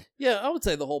 okay. Yeah, I would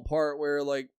say the whole part where,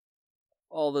 like,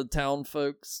 all the town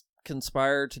folks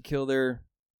conspire to kill their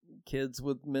kids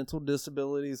with mental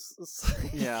disabilities.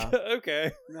 Yeah.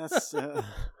 Okay. That's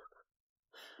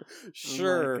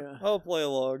Sure. like, I'll play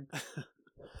along.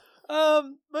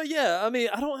 But yeah, I mean,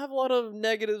 I don't have a lot of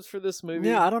negatives for this movie.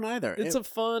 Yeah, I don't either. It's a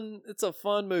fun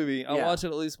movie. I Yeah. watch it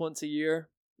at least once a year.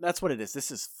 That's what it is.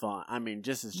 This is fun. I mean,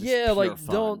 just pure like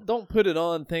fun. don't put it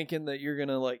on thinking that you're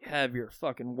gonna like have your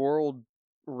fucking world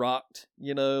rocked,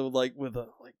 like with a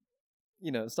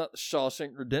it's not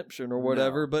Shawshank Redemption or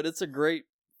whatever, but it's a great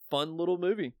fun little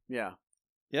movie. Yeah.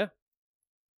 Yeah.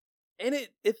 And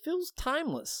it feels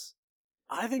timeless.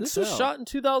 I think This so. was shot in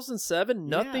 2007. Yeah.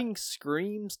 Nothing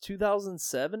screams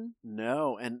 2007.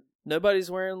 No, and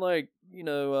Nobody's wearing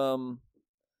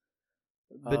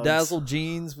bedazzled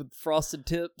jeans with frosted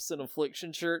tips and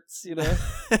affliction shirts,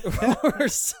 or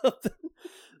something.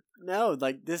 no,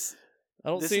 like this. I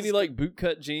don't see any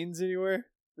bootcut jeans anywhere.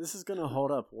 This is gonna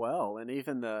hold up well, and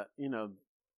even the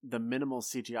minimal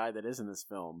CGI that is in this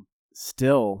film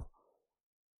still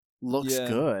looks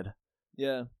good.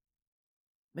 Yeah.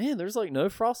 Man, there's no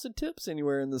frosted tips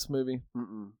anywhere in this movie.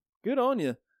 Mm-mm. Good on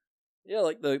you. Yeah,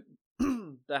 like the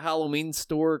the Halloween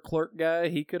store clerk guy,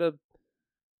 they could have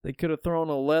thrown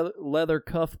a leather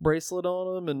cuff bracelet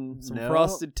on him and some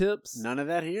frosted tips. None of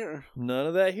that here. None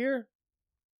of that here.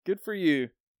 Good for you.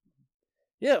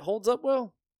 Yeah, it holds up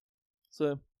well.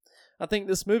 So, I think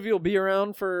this movie will be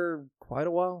around for quite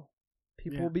a while.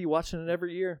 People will be watching it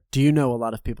every year. Do you know a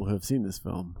lot of people who have seen this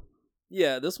film?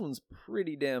 Yeah, this one's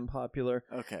pretty damn popular.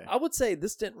 Okay. I would say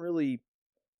this didn't really...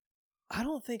 I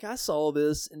don't think I saw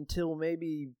this until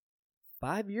maybe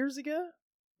 5 years ago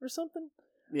or something.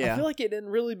 Yeah. I feel like it didn't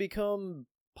really become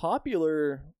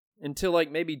popular until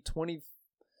maybe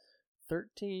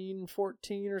 2013,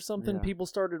 14 or something. Yeah. People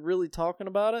started really talking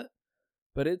about it.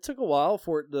 But it took a while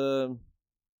for it to...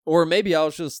 Or maybe I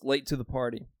was just late to the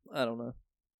party. I don't know.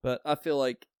 But I feel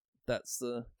like that's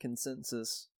the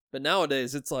consensus. But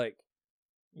nowadays, it's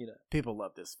people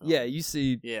love this film. yeah, you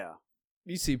see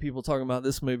people talking about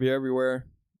this movie everywhere.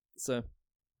 So,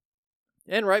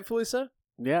 and rightfully so.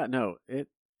 Yeah, no, it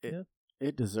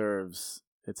deserves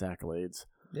its accolades.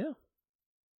 Yeah.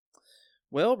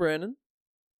 Well, Brandon,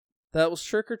 that was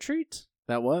Trick or Treat.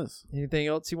 That was. Anything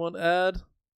else you want to add?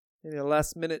 Any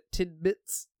last minute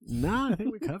tidbits? No, I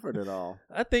think we covered it all.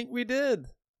 I think we did.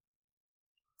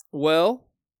 Well,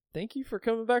 thank you for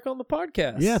coming back on the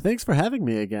podcast. Yeah, thanks for having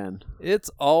me again. It's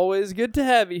always good to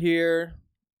have you here.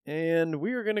 And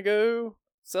we are going to go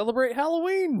celebrate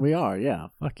Halloween. We are, yeah.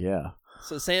 Fuck yeah.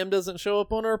 So Sam doesn't show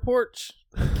up on our porch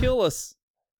and kill us.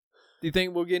 Do you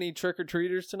think we'll get any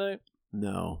trick-or-treaters tonight?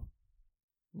 No.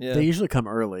 Yeah. They usually come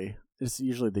early. It's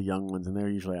usually the young ones, and they're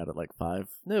usually out at 5.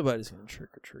 Nobody's going to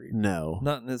trick-or-treat. No.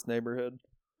 Not in this neighborhood.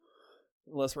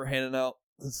 Unless we're handing out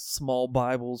small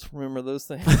Bibles. Remember those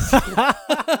things?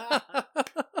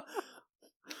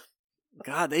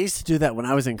 God, they used to do that when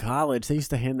I was in college. They used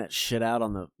to hand that shit out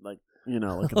on the, in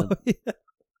the... yeah.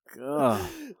 Ugh.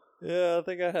 Yeah, I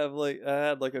think I had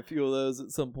a few of those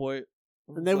at some point.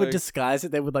 And they would disguise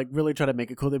it. They would really try to make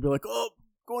it cool. They'd be like, "Oh,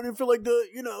 going in for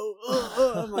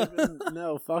I'm like,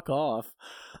 no, fuck off."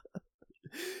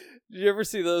 Did you ever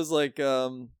see those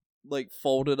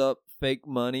folded up fake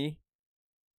money?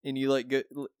 And you it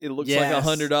looks like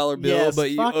 $100 bill, Yes,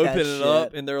 but you fuck open that it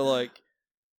up shit. and they're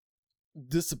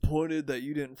disappointed that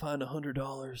you didn't find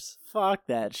 $100. Fuck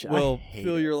that shit. Well, I hate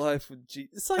fill it. your life with G.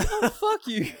 It's oh, fuck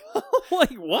you.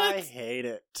 What? I hate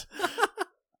it.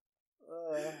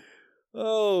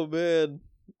 Oh, man.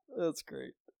 That's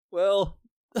great. Well,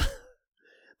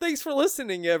 thanks for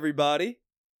listening, everybody.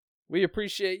 We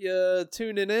appreciate you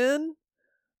tuning in.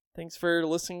 Thanks for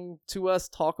listening to us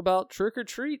talk about Trick or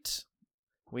Treat.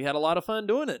 We had a lot of fun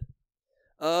doing it.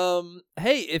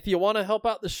 Hey, if you want to help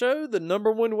out the show, the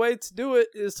number one way to do it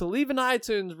is to leave an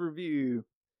iTunes review.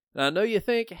 And I know you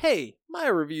think, hey, my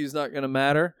review's not going to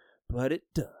matter, but it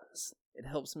does. It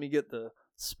helps me get the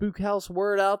Spook House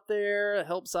word out there. It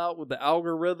helps out with the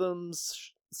algorithms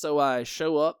so I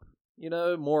show up,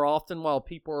 more often while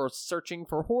people are searching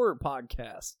for horror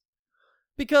podcasts.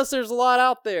 Because there's a lot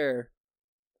out there.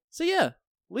 So yeah,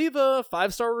 leave a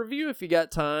 5-star review if you got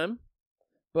time.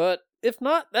 But if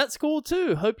not, that's cool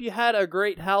too. Hope you had a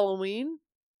great Halloween.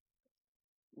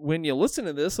 When you listen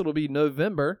to this, it'll be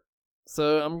November.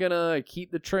 So I'm going to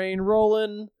keep the train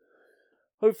rolling.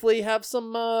 Hopefully have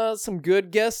some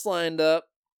good guests lined up.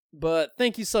 But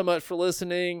thank you so much for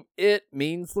listening. It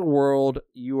means the world.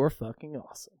 You are fucking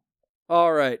awesome.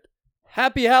 All right.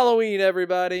 Happy Halloween,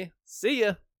 everybody. See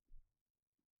ya.